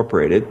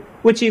Incorporated,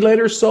 which he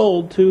later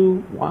sold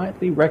to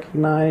widely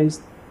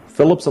recognized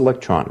Philips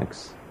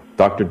Electronics.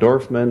 Dr.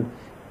 Dorfman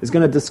is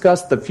going to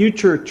discuss the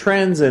future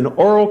trends in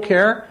oral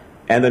care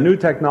and the new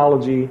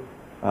technology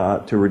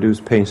to reduce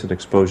patient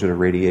exposure to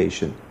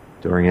radiation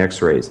during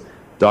x-rays.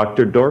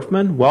 Dr.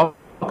 Dorfman,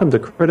 welcome to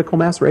Critical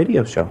Mass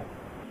Radio Show.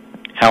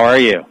 How are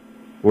you?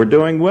 We're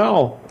doing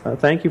well.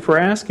 Thank you for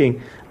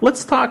asking.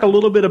 Let's talk a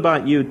little bit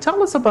about you.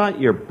 Tell us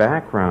about your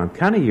background,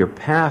 kind of your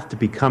path to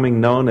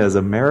becoming known as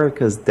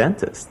America's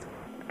dentist.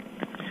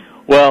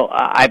 Well,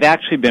 I've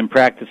actually been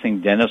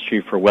practicing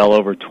dentistry for well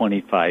over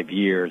 25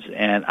 years,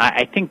 and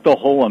I think the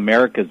whole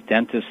America's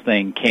Dentist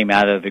thing came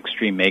out of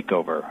Extreme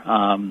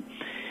Makeover.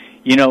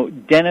 You know,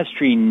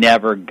 dentistry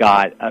never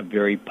got a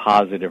very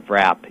positive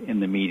rap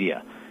in the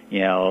media. You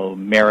know,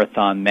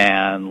 Marathon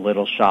Man,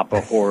 Little Shop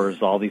of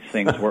Horrors, all these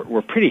things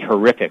were pretty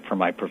horrific for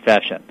my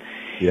profession.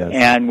 Yes.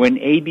 And when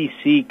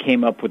ABC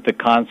came up with the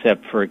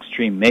concept for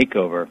Extreme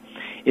Makeover,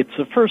 it's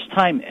the first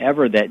time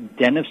ever that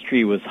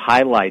dentistry was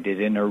highlighted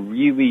in a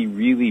really,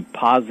 really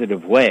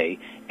positive way,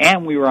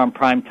 and we were on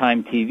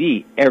primetime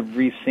TV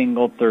every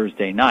single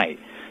Thursday night.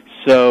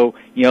 So,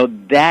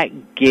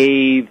 that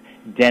gave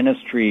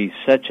dentistry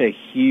such a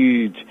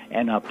huge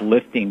and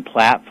uplifting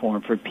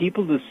platform for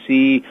people to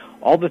see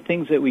all the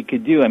things that we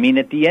could do. I mean,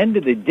 at the end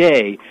of the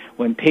day,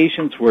 when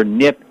patients were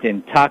nipped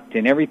and tucked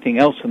and everything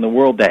else in the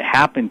world that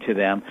happened to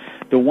them,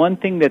 the one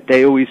thing that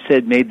they always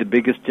said made the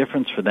biggest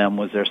difference for them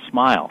was their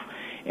smile.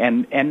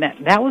 And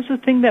that was the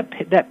thing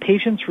that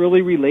patients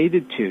really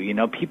related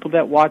to, people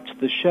that watched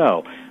the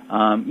show.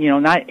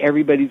 Not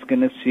everybody's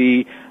going to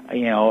see,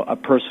 a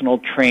personal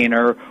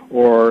trainer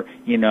or,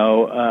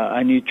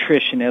 a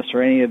nutritionist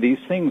or any of these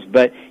things,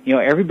 but,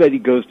 everybody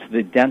goes to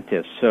the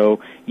dentist.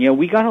 So,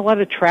 we got a lot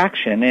of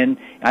traction, and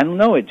I don't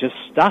know, it just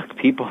stuck.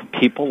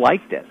 People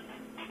liked it.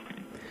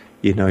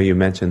 You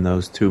mentioned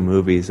those two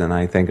movies, and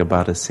I think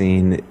about a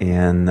scene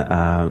in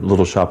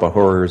Little Shop of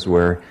Horrors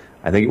where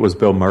I think it was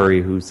Bill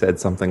Murray who said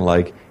something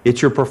like,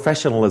 "It's your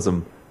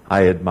professionalism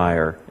I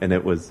admire," and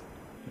it was.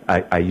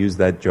 I use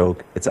that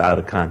joke. It's out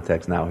of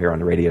context now here on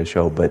the radio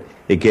show, but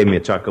it gave me a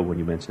chuckle when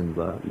you mentioned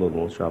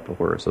Little Shop of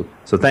Horrors.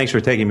 So thanks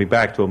for taking me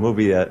back to a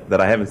movie that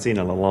I haven't seen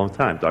in a long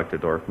time, Dr.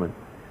 Dorfman.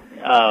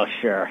 Oh,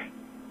 sure.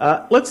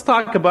 Let's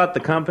talk about the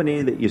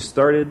company that you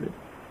started,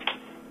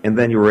 and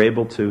then you were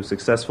able to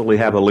successfully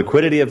have a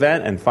liquidity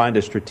event and find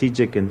a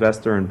strategic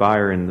investor and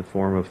buyer in the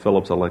form of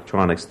Philips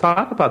Electronics.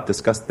 Talk about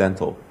Discuss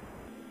Dental.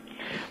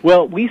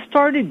 Well, we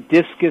started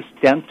Discus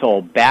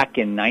Dental back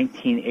in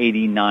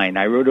 1989.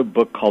 I wrote a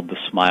book called The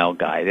Smile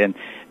Guide, and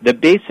the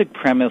basic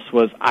premise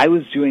was I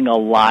was doing a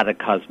lot of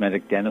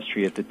cosmetic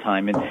dentistry at the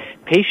time, and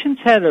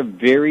patients had a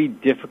very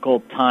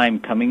difficult time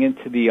coming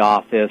into the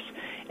office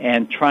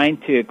and trying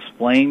to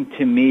explain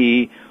to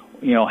me,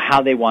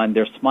 how they wanted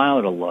their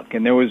smile to look.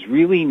 And there was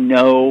really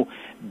no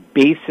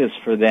basis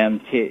for them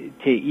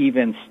to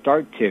even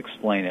start to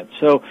explain it.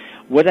 So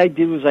what I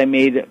did was I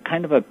made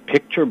kind of a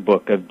picture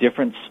book of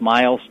different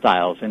smile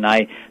styles, and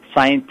I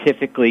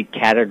scientifically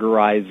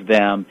categorized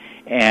them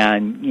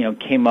and,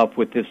 came up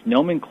with this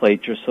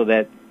nomenclature so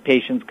that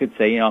patients could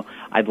say,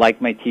 I'd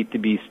like my teeth to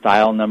be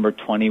style number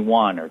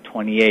 21 or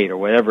 28 or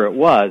whatever it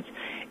was.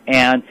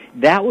 And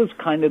that was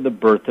kind of the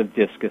birth of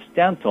Discus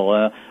Dental.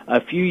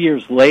 A few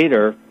years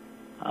later,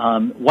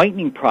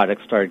 whitening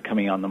products started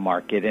coming on the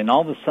market, and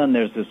all of a sudden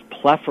there's this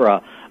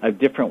plethora of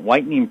different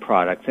whitening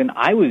products, and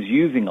I was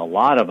using a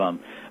lot of them,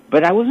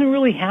 but I wasn't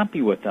really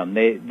happy with them.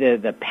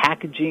 The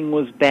packaging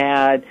was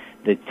bad,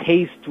 the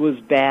taste was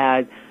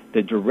bad,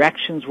 the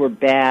directions were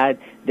bad.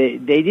 They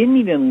didn't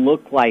even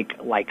look like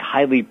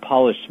highly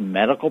polished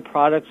medical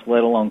products,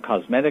 let alone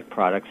cosmetic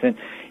products. And,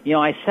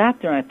 I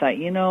sat there and I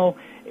thought,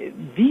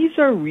 these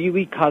are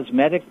really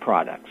cosmetic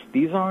products.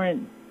 These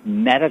aren't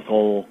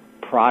medical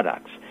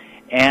products.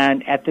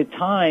 And at the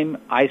time,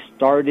 I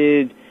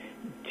started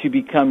to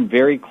become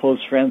very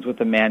close friends with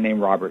a man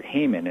named Robert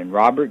Heyman. And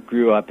Robert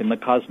grew up in the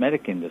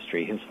cosmetic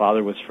industry. His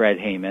father was Fred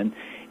Heyman,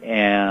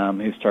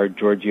 who started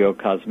Giorgio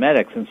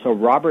Cosmetics. And so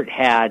Robert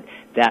had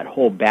that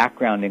whole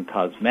background in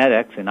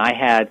cosmetics, and I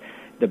had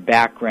the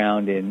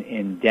background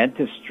in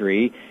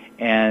dentistry.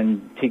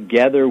 And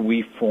together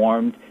we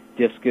formed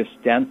Discus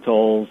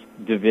Dental's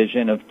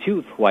division of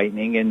tooth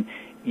whitening. And,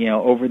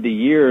 over the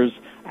years,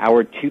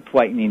 our tooth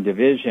whitening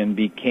division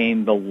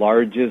became the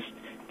largest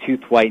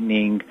tooth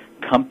whitening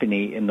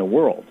company in the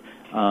world.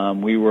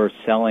 We were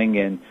selling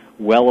in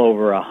well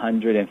over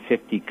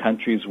 150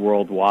 countries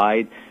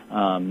worldwide.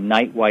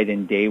 Night White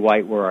and Day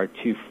White were our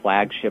two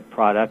flagship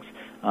products.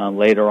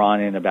 Later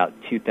on in about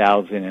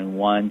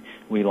 2001,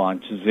 we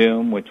launched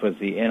Zoom, which was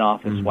the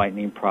in-office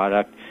whitening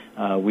product.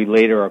 We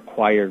later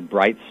acquired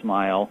Bright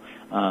Smile.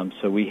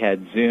 So we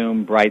had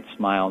Zoom, Bright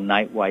Smile,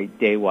 Night White,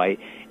 Day White,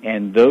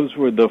 and those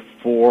were the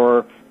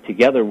four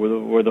together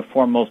were the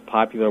four most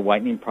popular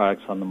whitening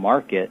products on the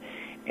market.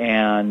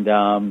 And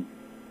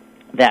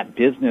that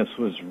business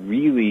was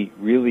really,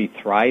 really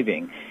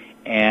thriving.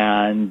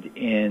 And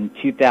in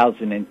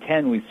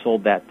 2010, we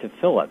sold that to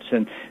Philips.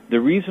 And the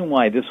reason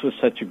why this was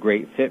such a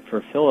great fit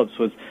for Philips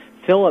was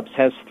Philips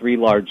has three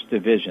large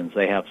divisions.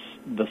 They have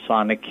the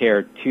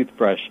Sonicare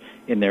toothbrush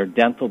in their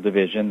dental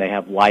division. They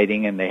have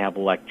lighting, and they have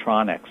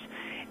electronics.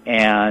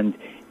 And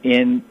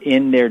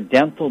in their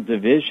dental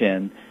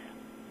division,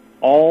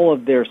 all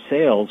of their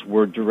sales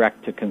were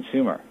direct to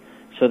consumer.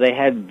 So they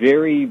had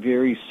very,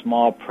 very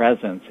small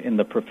presence in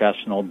the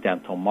professional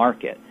dental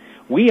market.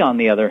 We, on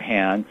the other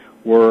hand,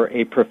 were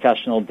a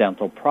professional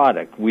dental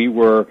product. We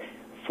were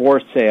for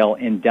sale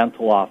in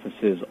dental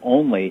offices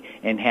only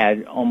and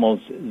had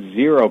almost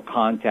zero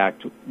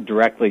contact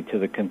directly to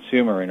the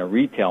consumer in a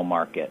retail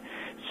market.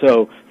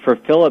 So for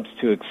Philips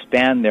to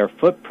expand their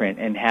footprint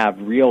and have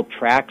real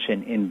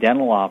traction in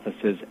dental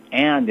offices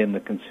and in the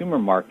consumer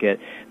market,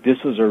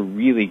 this was a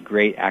really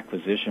great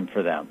acquisition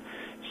for them.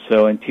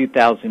 So in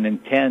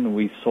 2010,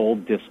 we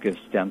sold Discus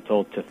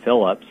Dental to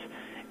Philips,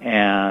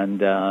 and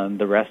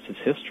the rest is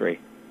history.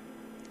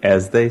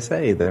 As they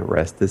say, the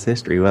rest is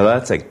history. Well,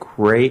 that's a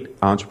great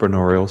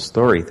entrepreneurial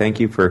story.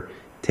 Thank you for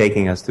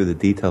taking us through the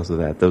details of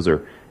that. Those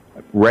are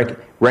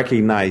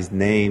recognized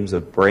names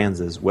of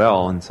brands as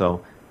well, and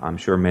so I'm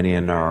sure many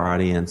in our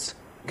audience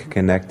can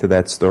connect to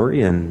that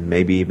story, and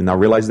maybe even now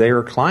realize they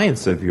are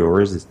clients of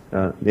yours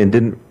and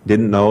didn't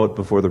know it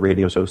before the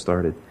radio show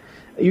started.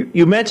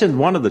 You mentioned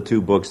one of the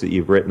two books that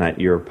you've written.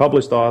 You're a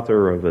published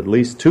author of at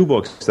least two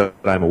books that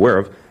I'm aware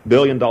of, $1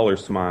 Billion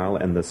Smile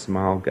and The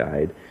Smile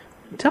Guide.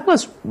 Tell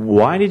us,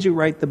 why did you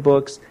write the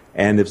books?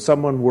 And if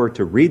someone were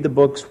to read the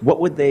books, what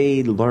would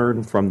they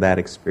learn from that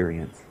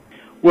experience?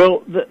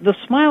 Well, the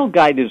Smile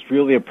Guide is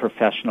really a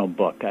professional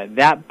book.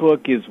 That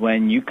book is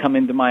when you come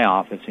into my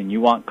office and you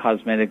want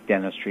cosmetic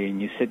dentistry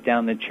and you sit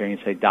down in the chair and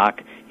you say,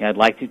 Doc, I'd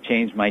like to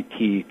change my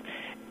teeth.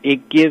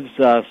 It gives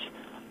us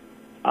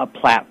a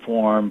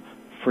platform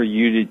for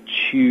you to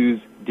choose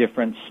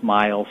different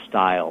smile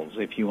styles,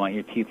 if you want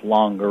your teeth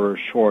longer or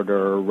shorter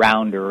or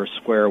rounder or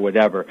square or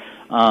whatever.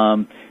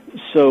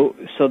 So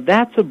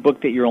that's a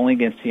book that you're only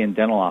going to see in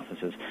dental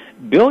offices.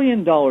 $1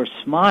 Billion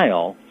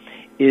Smile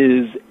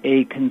is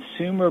a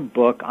consumer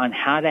book on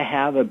how to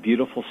have a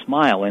beautiful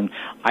smile. And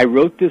I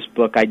wrote this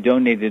book. I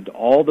donated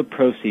all the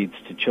proceeds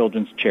to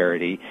Children's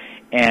Charity,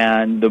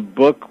 and the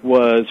book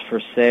was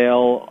for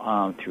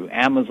sale through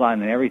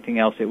Amazon and everything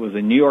else. It was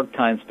a New York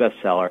Times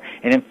bestseller.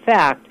 And in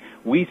fact,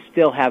 we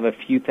still have a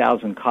few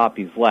thousand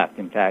copies left.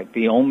 In fact,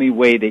 the only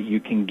way that you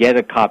can get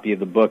a copy of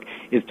the book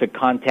is to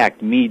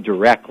contact me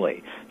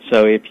directly.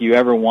 So if you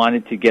ever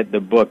wanted to get the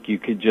book, you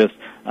could just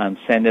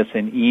send us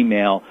an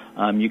email.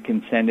 You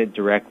can send it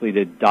directly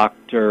to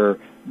Dr.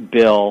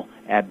 Bill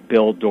at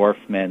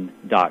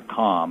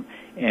BillDorfman.com,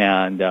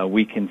 and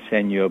we can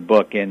send you a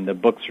book. And the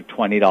books are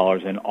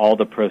 $20, and all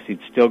the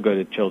proceeds still go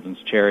to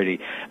Children's Charity.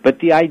 But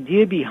the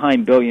idea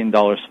behind $1 Billion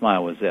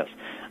Smile was this.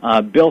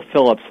 Bill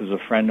Phillips is a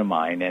friend of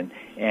mine,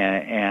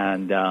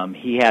 and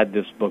he had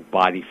this book,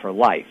 Body for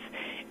Life.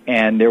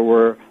 And there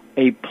were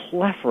a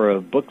plethora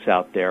of books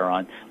out there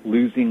on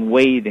losing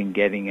weight and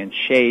getting in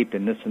shape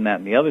and this and that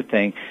and the other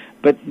thing,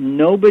 but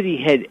nobody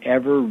had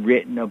ever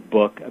written a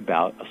book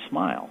about a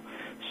smile.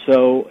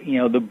 So,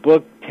 the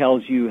book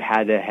tells you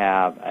how to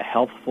have a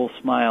healthful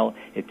smile.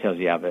 It tells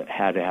you how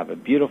to have a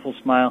beautiful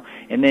smile.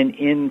 And then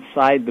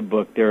inside the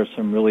book, there are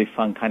some really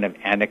fun kind of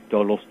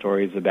anecdotal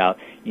stories about,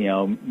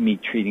 me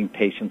treating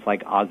patients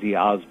like Ozzy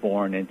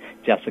Osbourne and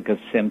Jessica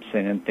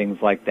Simpson and things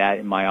like that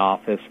in my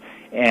office.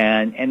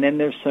 And then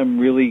there's some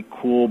really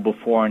cool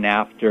before and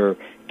after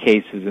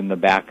cases in the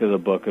back of the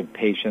book of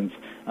patients.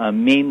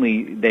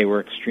 Mainly they were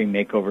extreme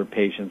makeover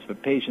patients,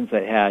 but patients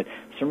that had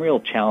some real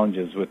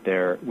challenges with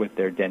their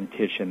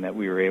dentition that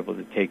we were able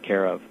to take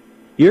care of.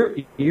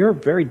 You're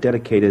very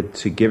dedicated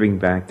to giving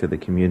back to the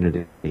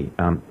community.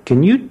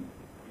 Can you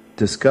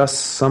discuss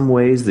some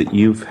ways that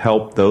you've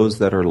helped those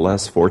that are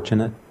less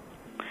fortunate?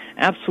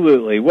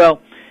 Absolutely.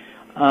 Well,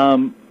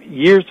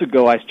 years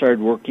ago, I started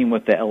working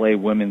with the LA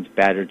Women's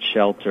Battered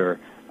Shelter,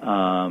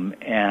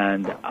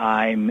 and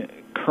I'm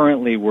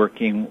currently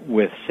working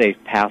with Safe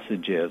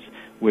Passages,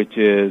 which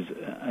is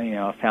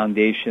a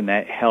foundation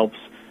that helps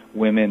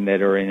women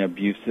that are in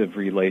abusive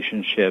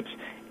relationships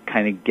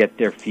kind of get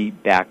their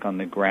feet back on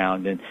the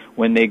ground. And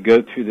when they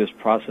go through this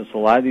process, a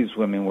lot of these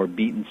women were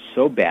beaten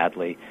so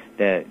badly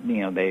that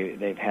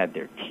they've had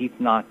their teeth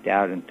knocked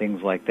out and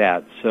things like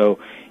that. So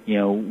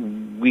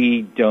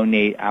we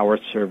donate our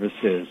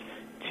services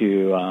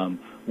to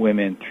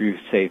women through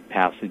Safe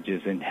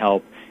Passages and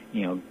help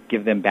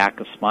give them back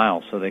a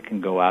smile so they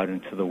can go out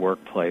into the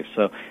workplace.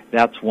 So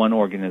that's one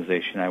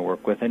organization I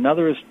work with.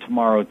 Another is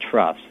Tomorrow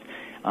Trust.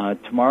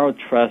 Tomorrow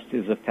Trust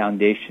is a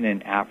foundation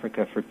in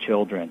Africa for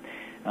children.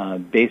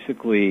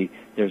 Basically,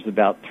 there's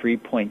about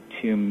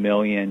 3.2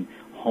 million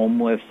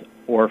homeless,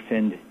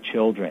 orphaned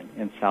children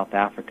in South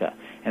Africa,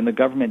 and the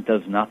government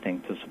does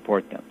nothing to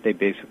support them. They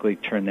basically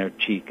turn their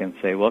cheek and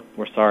say, look,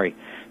 we're sorry.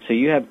 So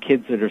you have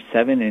kids that are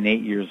 7 and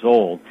 8 years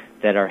old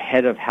that are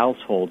head of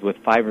household with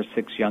 5 or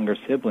 6 younger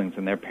siblings,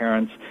 and their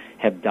parents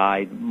have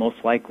died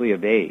most likely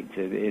of AIDS.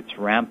 It's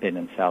rampant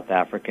in South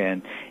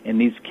Africa, and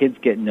these kids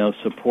get no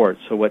support.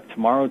 So what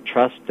Tomorrow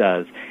Trust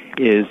does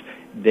is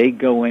they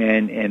go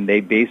in and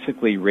they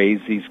basically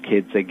raise these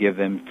kids. They give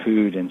them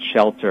food and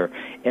shelter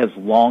as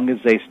long as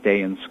they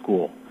stay in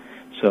school.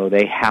 So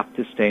they have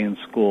to stay in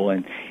school.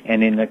 And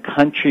in a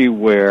country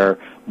where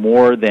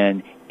more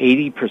than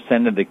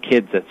 80% of the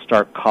kids that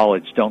start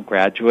college don't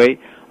graduate,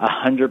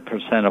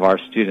 100% of our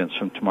students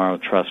from Tomorrow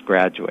Trust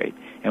graduate.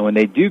 And when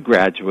they do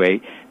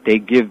graduate, they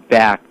give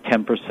back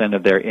 10%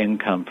 of their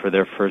income for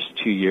their first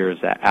 2 years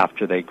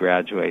after they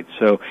graduate.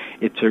 So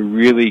it's a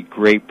really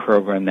great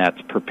program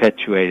that's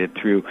perpetuated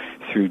through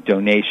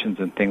donations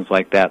and things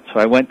like that. So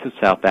I went to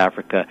South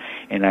Africa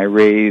and I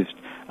raised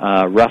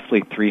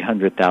roughly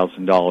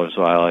 $300,000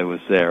 while I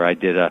was there. I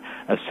did a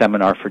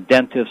seminar for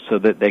dentists so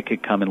that they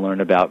could come and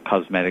learn about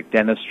cosmetic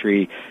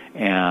dentistry,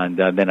 and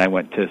then I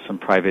went to some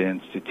private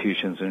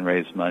institutions and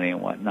raised money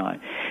and whatnot.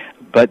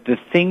 But the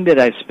thing that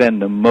I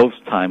spend the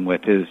most time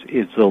with is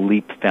the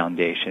LEAP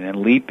Foundation, and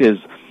LEAP is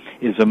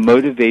a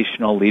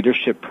motivational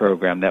leadership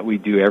program that we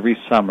do every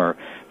summer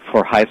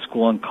for high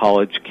school and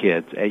college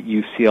kids at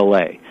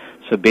UCLA.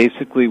 So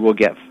basically we'll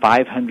get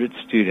 500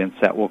 students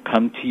that will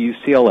come to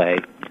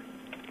UCLA.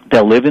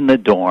 They'll live in the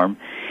dorm,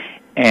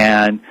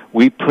 and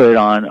we put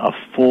on a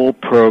full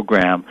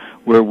program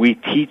where we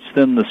teach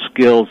them the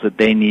skills that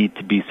they need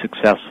to be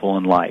successful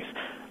in life.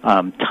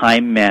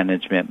 Time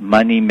management,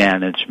 money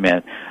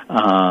management,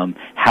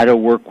 how to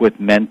work with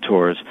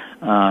mentors,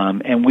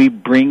 and we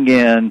bring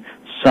in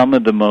some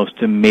of the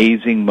most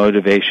amazing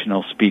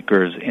motivational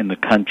speakers in the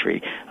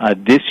country.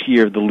 This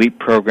year, the LEAP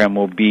program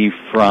will be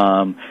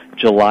from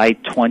July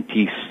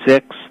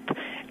 26th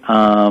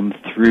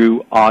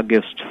through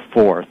August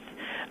 4th.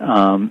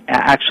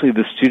 Actually,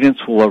 the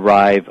students will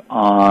arrive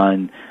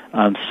on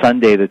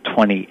Sunday the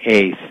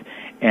 28th,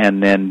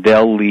 and then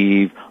they'll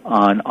leave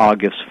on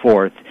August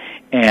 4th.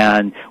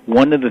 And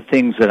one of the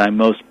things that I'm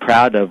most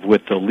proud of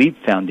with the LEAP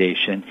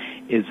Foundation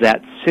is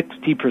that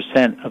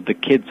 60% of the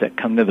kids that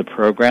come to the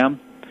program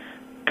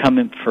come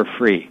in for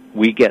free.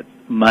 We get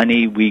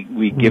money,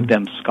 we give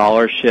them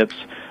scholarships,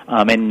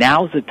 and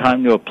now's the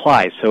time to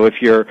apply. So if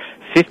you're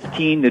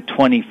 15 to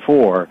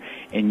 24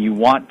 and you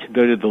want to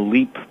go to the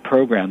LEAP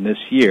program this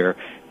year,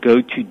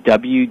 go to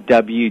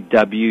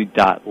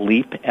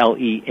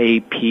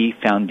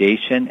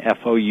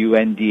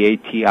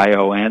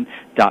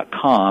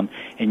www.leapfoundation.com,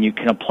 and you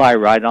can apply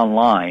right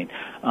online.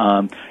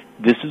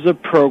 This is a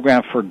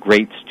program for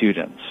great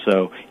students.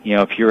 So,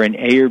 if you're an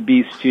A or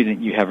B student,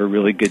 you have a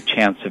really good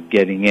chance of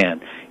getting in.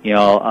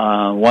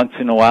 Once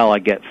in a while I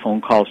get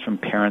phone calls from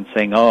parents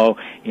saying,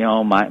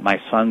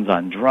 my son's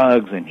on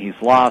drugs and he's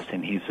lost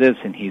and he's this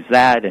and he's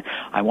that, and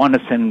I want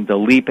to send him to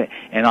LEAP.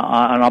 And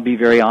I'll be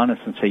very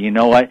honest and say, you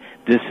know what?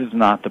 This is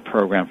not the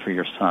program for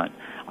your son.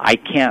 I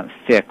can't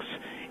fix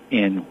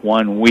in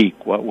 1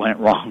 week what went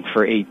wrong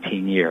for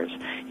 18 years.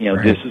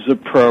 Right. This is a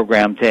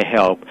program to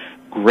help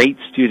great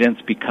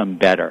students become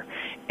better.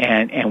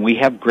 And we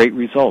have great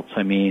results.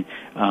 I mean,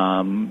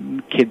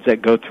 kids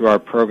that go through our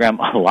program,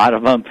 a lot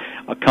of them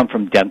come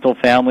from dental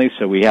families,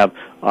 so we have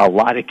a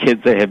lot of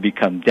kids that have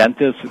become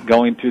dentists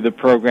going through the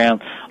program.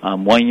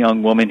 One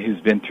young woman who's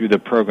been through the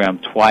program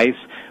twice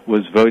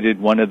was voted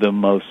one of the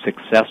most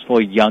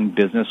successful young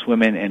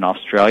businesswomen in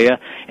Australia.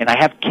 And I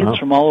have kids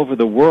from all over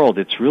the world.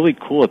 It's really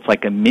cool. It's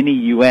like a mini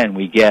UN.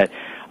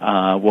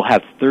 We'll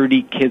have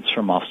 30 kids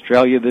from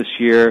Australia this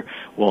year.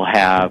 We'll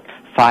have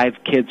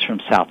 5 kids from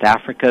South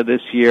Africa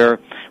this year.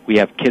 We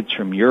have kids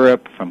from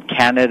Europe, from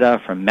Canada,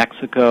 from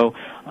Mexico.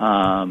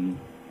 And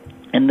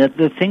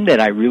the thing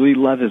that I really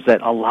love is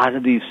that a lot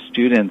of these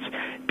students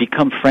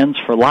become friends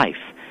for life.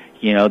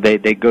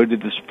 They go to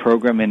this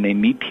program and they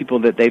meet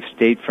people that they've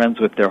stayed friends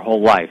with their whole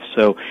life.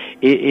 So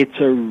it's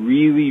a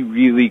really,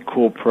 really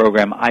cool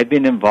program. I've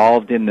been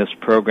involved in this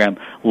program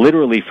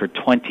literally for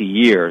 20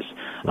 years.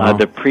 Wow.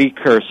 The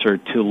precursor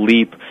to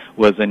LEAP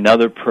was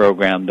another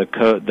program.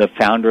 The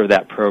founder of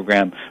that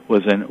program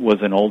was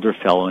an older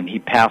fellow, and he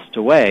passed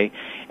away.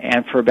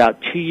 And for about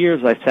 2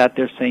 years, I sat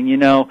there saying,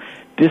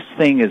 this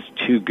thing is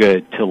too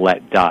good to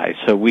let die.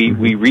 So we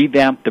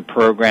revamped the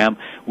program.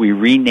 We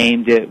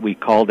renamed it. We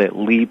called it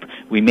LEAP.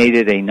 We made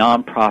it a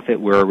nonprofit.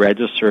 We're a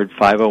registered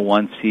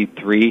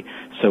 501c3,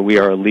 so we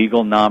are a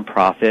legal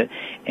nonprofit.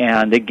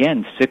 And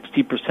again,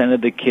 60%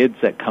 of the kids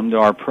that come to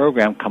our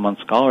program come on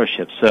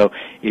scholarships. So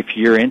if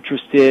you're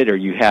interested, or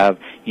you have,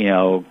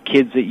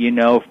 kids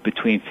that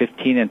between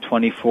 15 and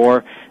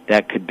 24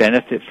 that could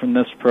benefit from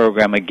this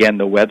program, again,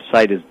 the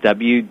website is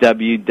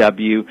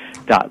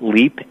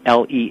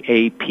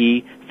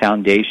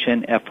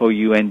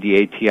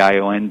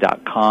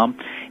www.leapfoundation.com,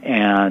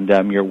 and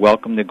you're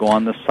welcome to go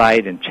on the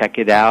site and check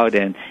it out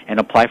and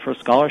apply for a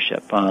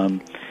scholarship.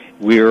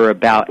 We're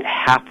about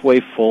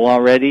halfway full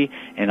already,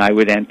 and I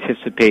would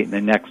anticipate in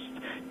the next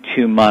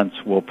 2 months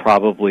we'll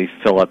probably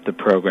fill up the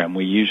program.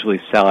 We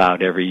usually sell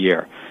out every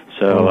year,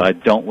 so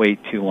don't wait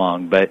too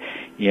long. But,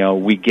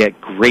 we get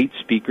great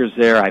speakers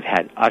there. I've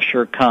had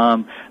Usher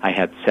come. I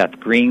had Seth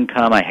Green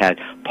come. I had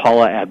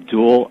Paula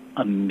Abdul,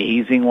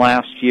 amazing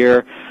last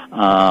year,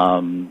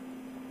 and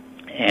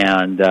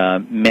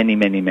many,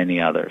 many,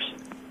 many others.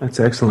 That's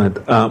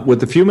excellent. With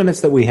the few minutes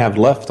that we have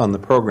left on the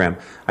program,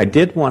 I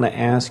did want to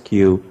ask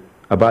you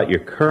about your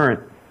current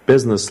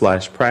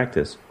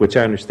business/practice, which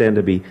I understand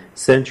to be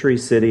Century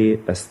City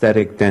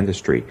Aesthetic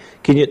Dentistry.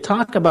 Can you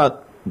talk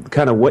about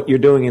kind of what you're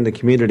doing in the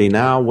community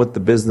now, what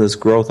the business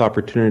growth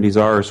opportunities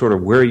are, or sort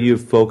of where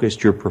you've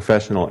focused your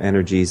professional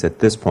energies at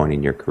this point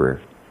in your career?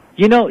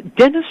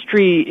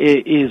 Dentistry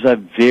is a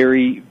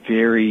very,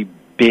 very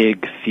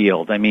big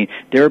field. I mean,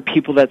 there are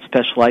people that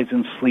specialize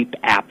in sleep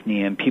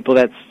apnea and people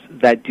that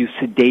do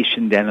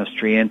sedation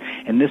dentistry and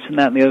this and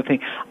that and the other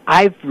thing.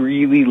 I've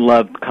really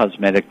loved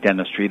cosmetic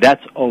dentistry.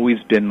 That's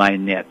always been my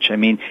niche. I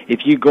mean,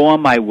 if you go on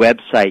my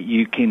website,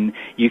 you can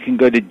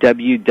go to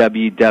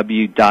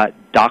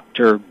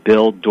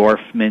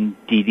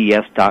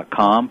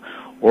www.drbilldorfmandds.com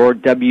or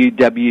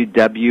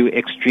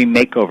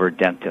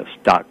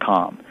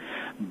www.extrememakeoverdentist.com.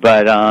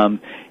 But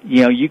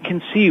you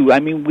can see. I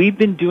mean, I've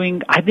been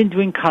doing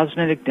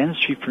cosmetic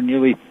dentistry for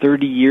nearly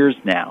 30 years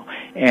now,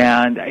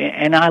 and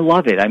I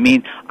love it. I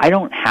mean, I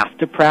don't have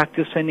to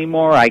practice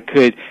anymore. I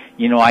could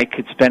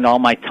spend all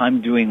my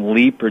time doing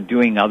LEAP or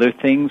doing other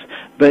things,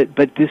 but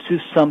this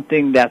is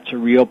something that's a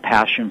real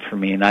passion for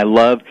me, and I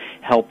love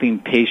helping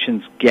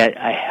patients get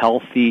a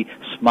healthy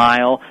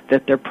smile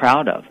that they're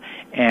proud of.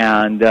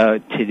 And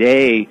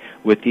today,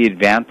 with the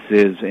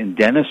advances in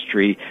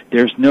dentistry,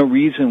 there's no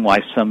reason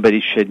why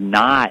somebody should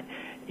not,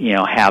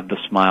 have the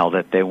smile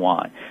that they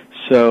want.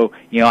 So,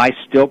 I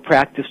still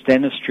practice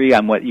dentistry.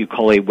 I'm what you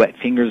call a wet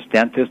fingers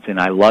dentist,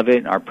 and I love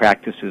it. Our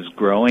practice is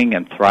growing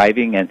and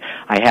thriving, and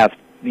I have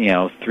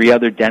 3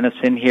 other dentists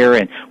in here,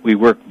 and we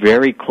work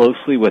very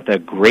closely with a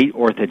great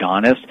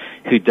orthodontist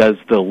who does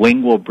the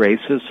lingual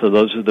braces. So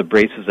those are the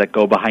braces that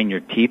go behind your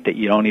teeth that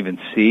you don't even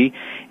see.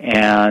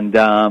 And,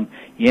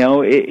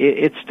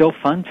 it's still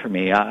fun for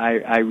me.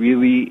 I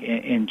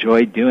really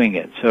enjoy doing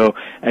it. So,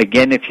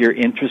 again, if you're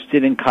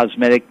interested in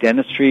cosmetic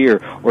dentistry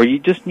or you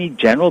just need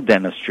general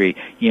dentistry,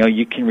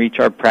 you can reach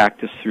our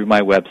practice through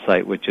my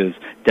website, which is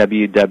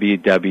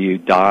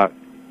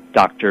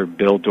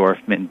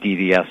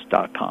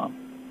www.drbilldorfmandds.com.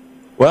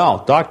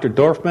 Well, Dr.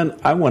 Dorfman,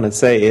 I want to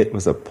say it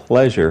was a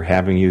pleasure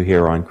having you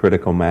here on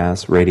Critical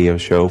Mass Radio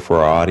Show for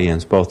our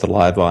audience, both the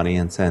live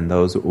audience and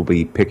those that will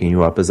be picking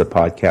you up as a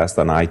podcast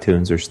on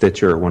iTunes or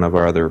Stitcher or one of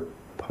our other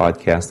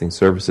podcasting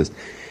services.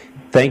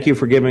 Thank you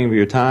for giving me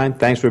your time.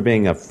 Thanks for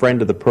being a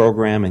friend of the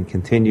program, and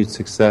continued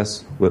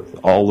success with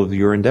all of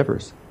your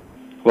endeavors.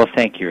 Well,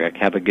 thank you, Rick.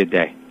 Have a good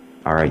day.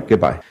 All right,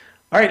 goodbye.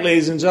 All right,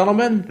 ladies and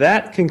gentlemen,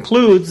 that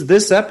concludes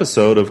this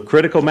episode of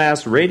Critical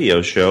Mass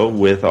Radio Show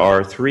with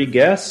our 3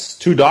 guests,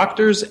 2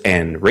 doctors,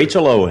 and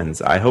Rachel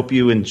Owens. I hope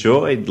you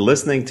enjoyed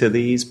listening to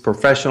these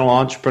professional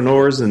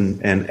entrepreneurs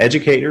and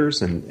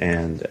educators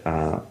and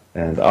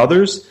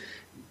others.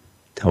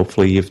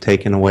 Hopefully you've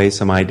taken away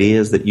some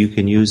ideas that you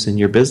can use in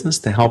your business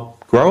to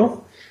help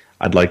grow.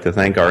 I'd like to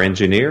thank our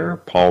engineer,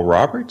 Paul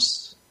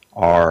Roberts,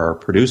 our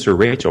producer,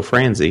 Rachel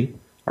Franzi,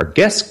 our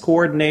guest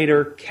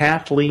coordinator,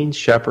 Kathleen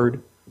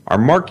Shepard, our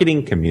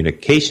marketing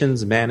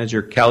communications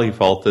manager, Kelly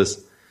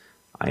Faltis.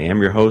 I am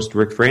your host,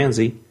 Rick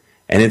Franzi.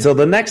 And until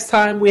the next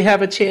time we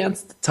have a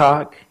chance to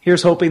talk,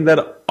 here's hoping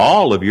that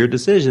all of your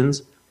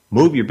decisions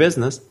move your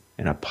business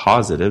in a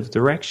positive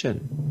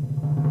direction.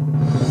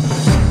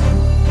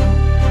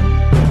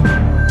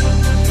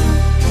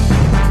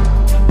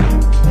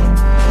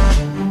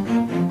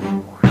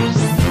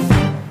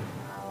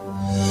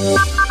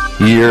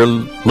 You're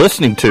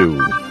listening to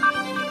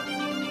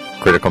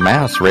Critical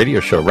Mass Radio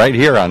Show right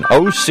here on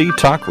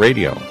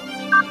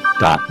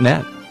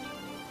OCTalkRadio.net.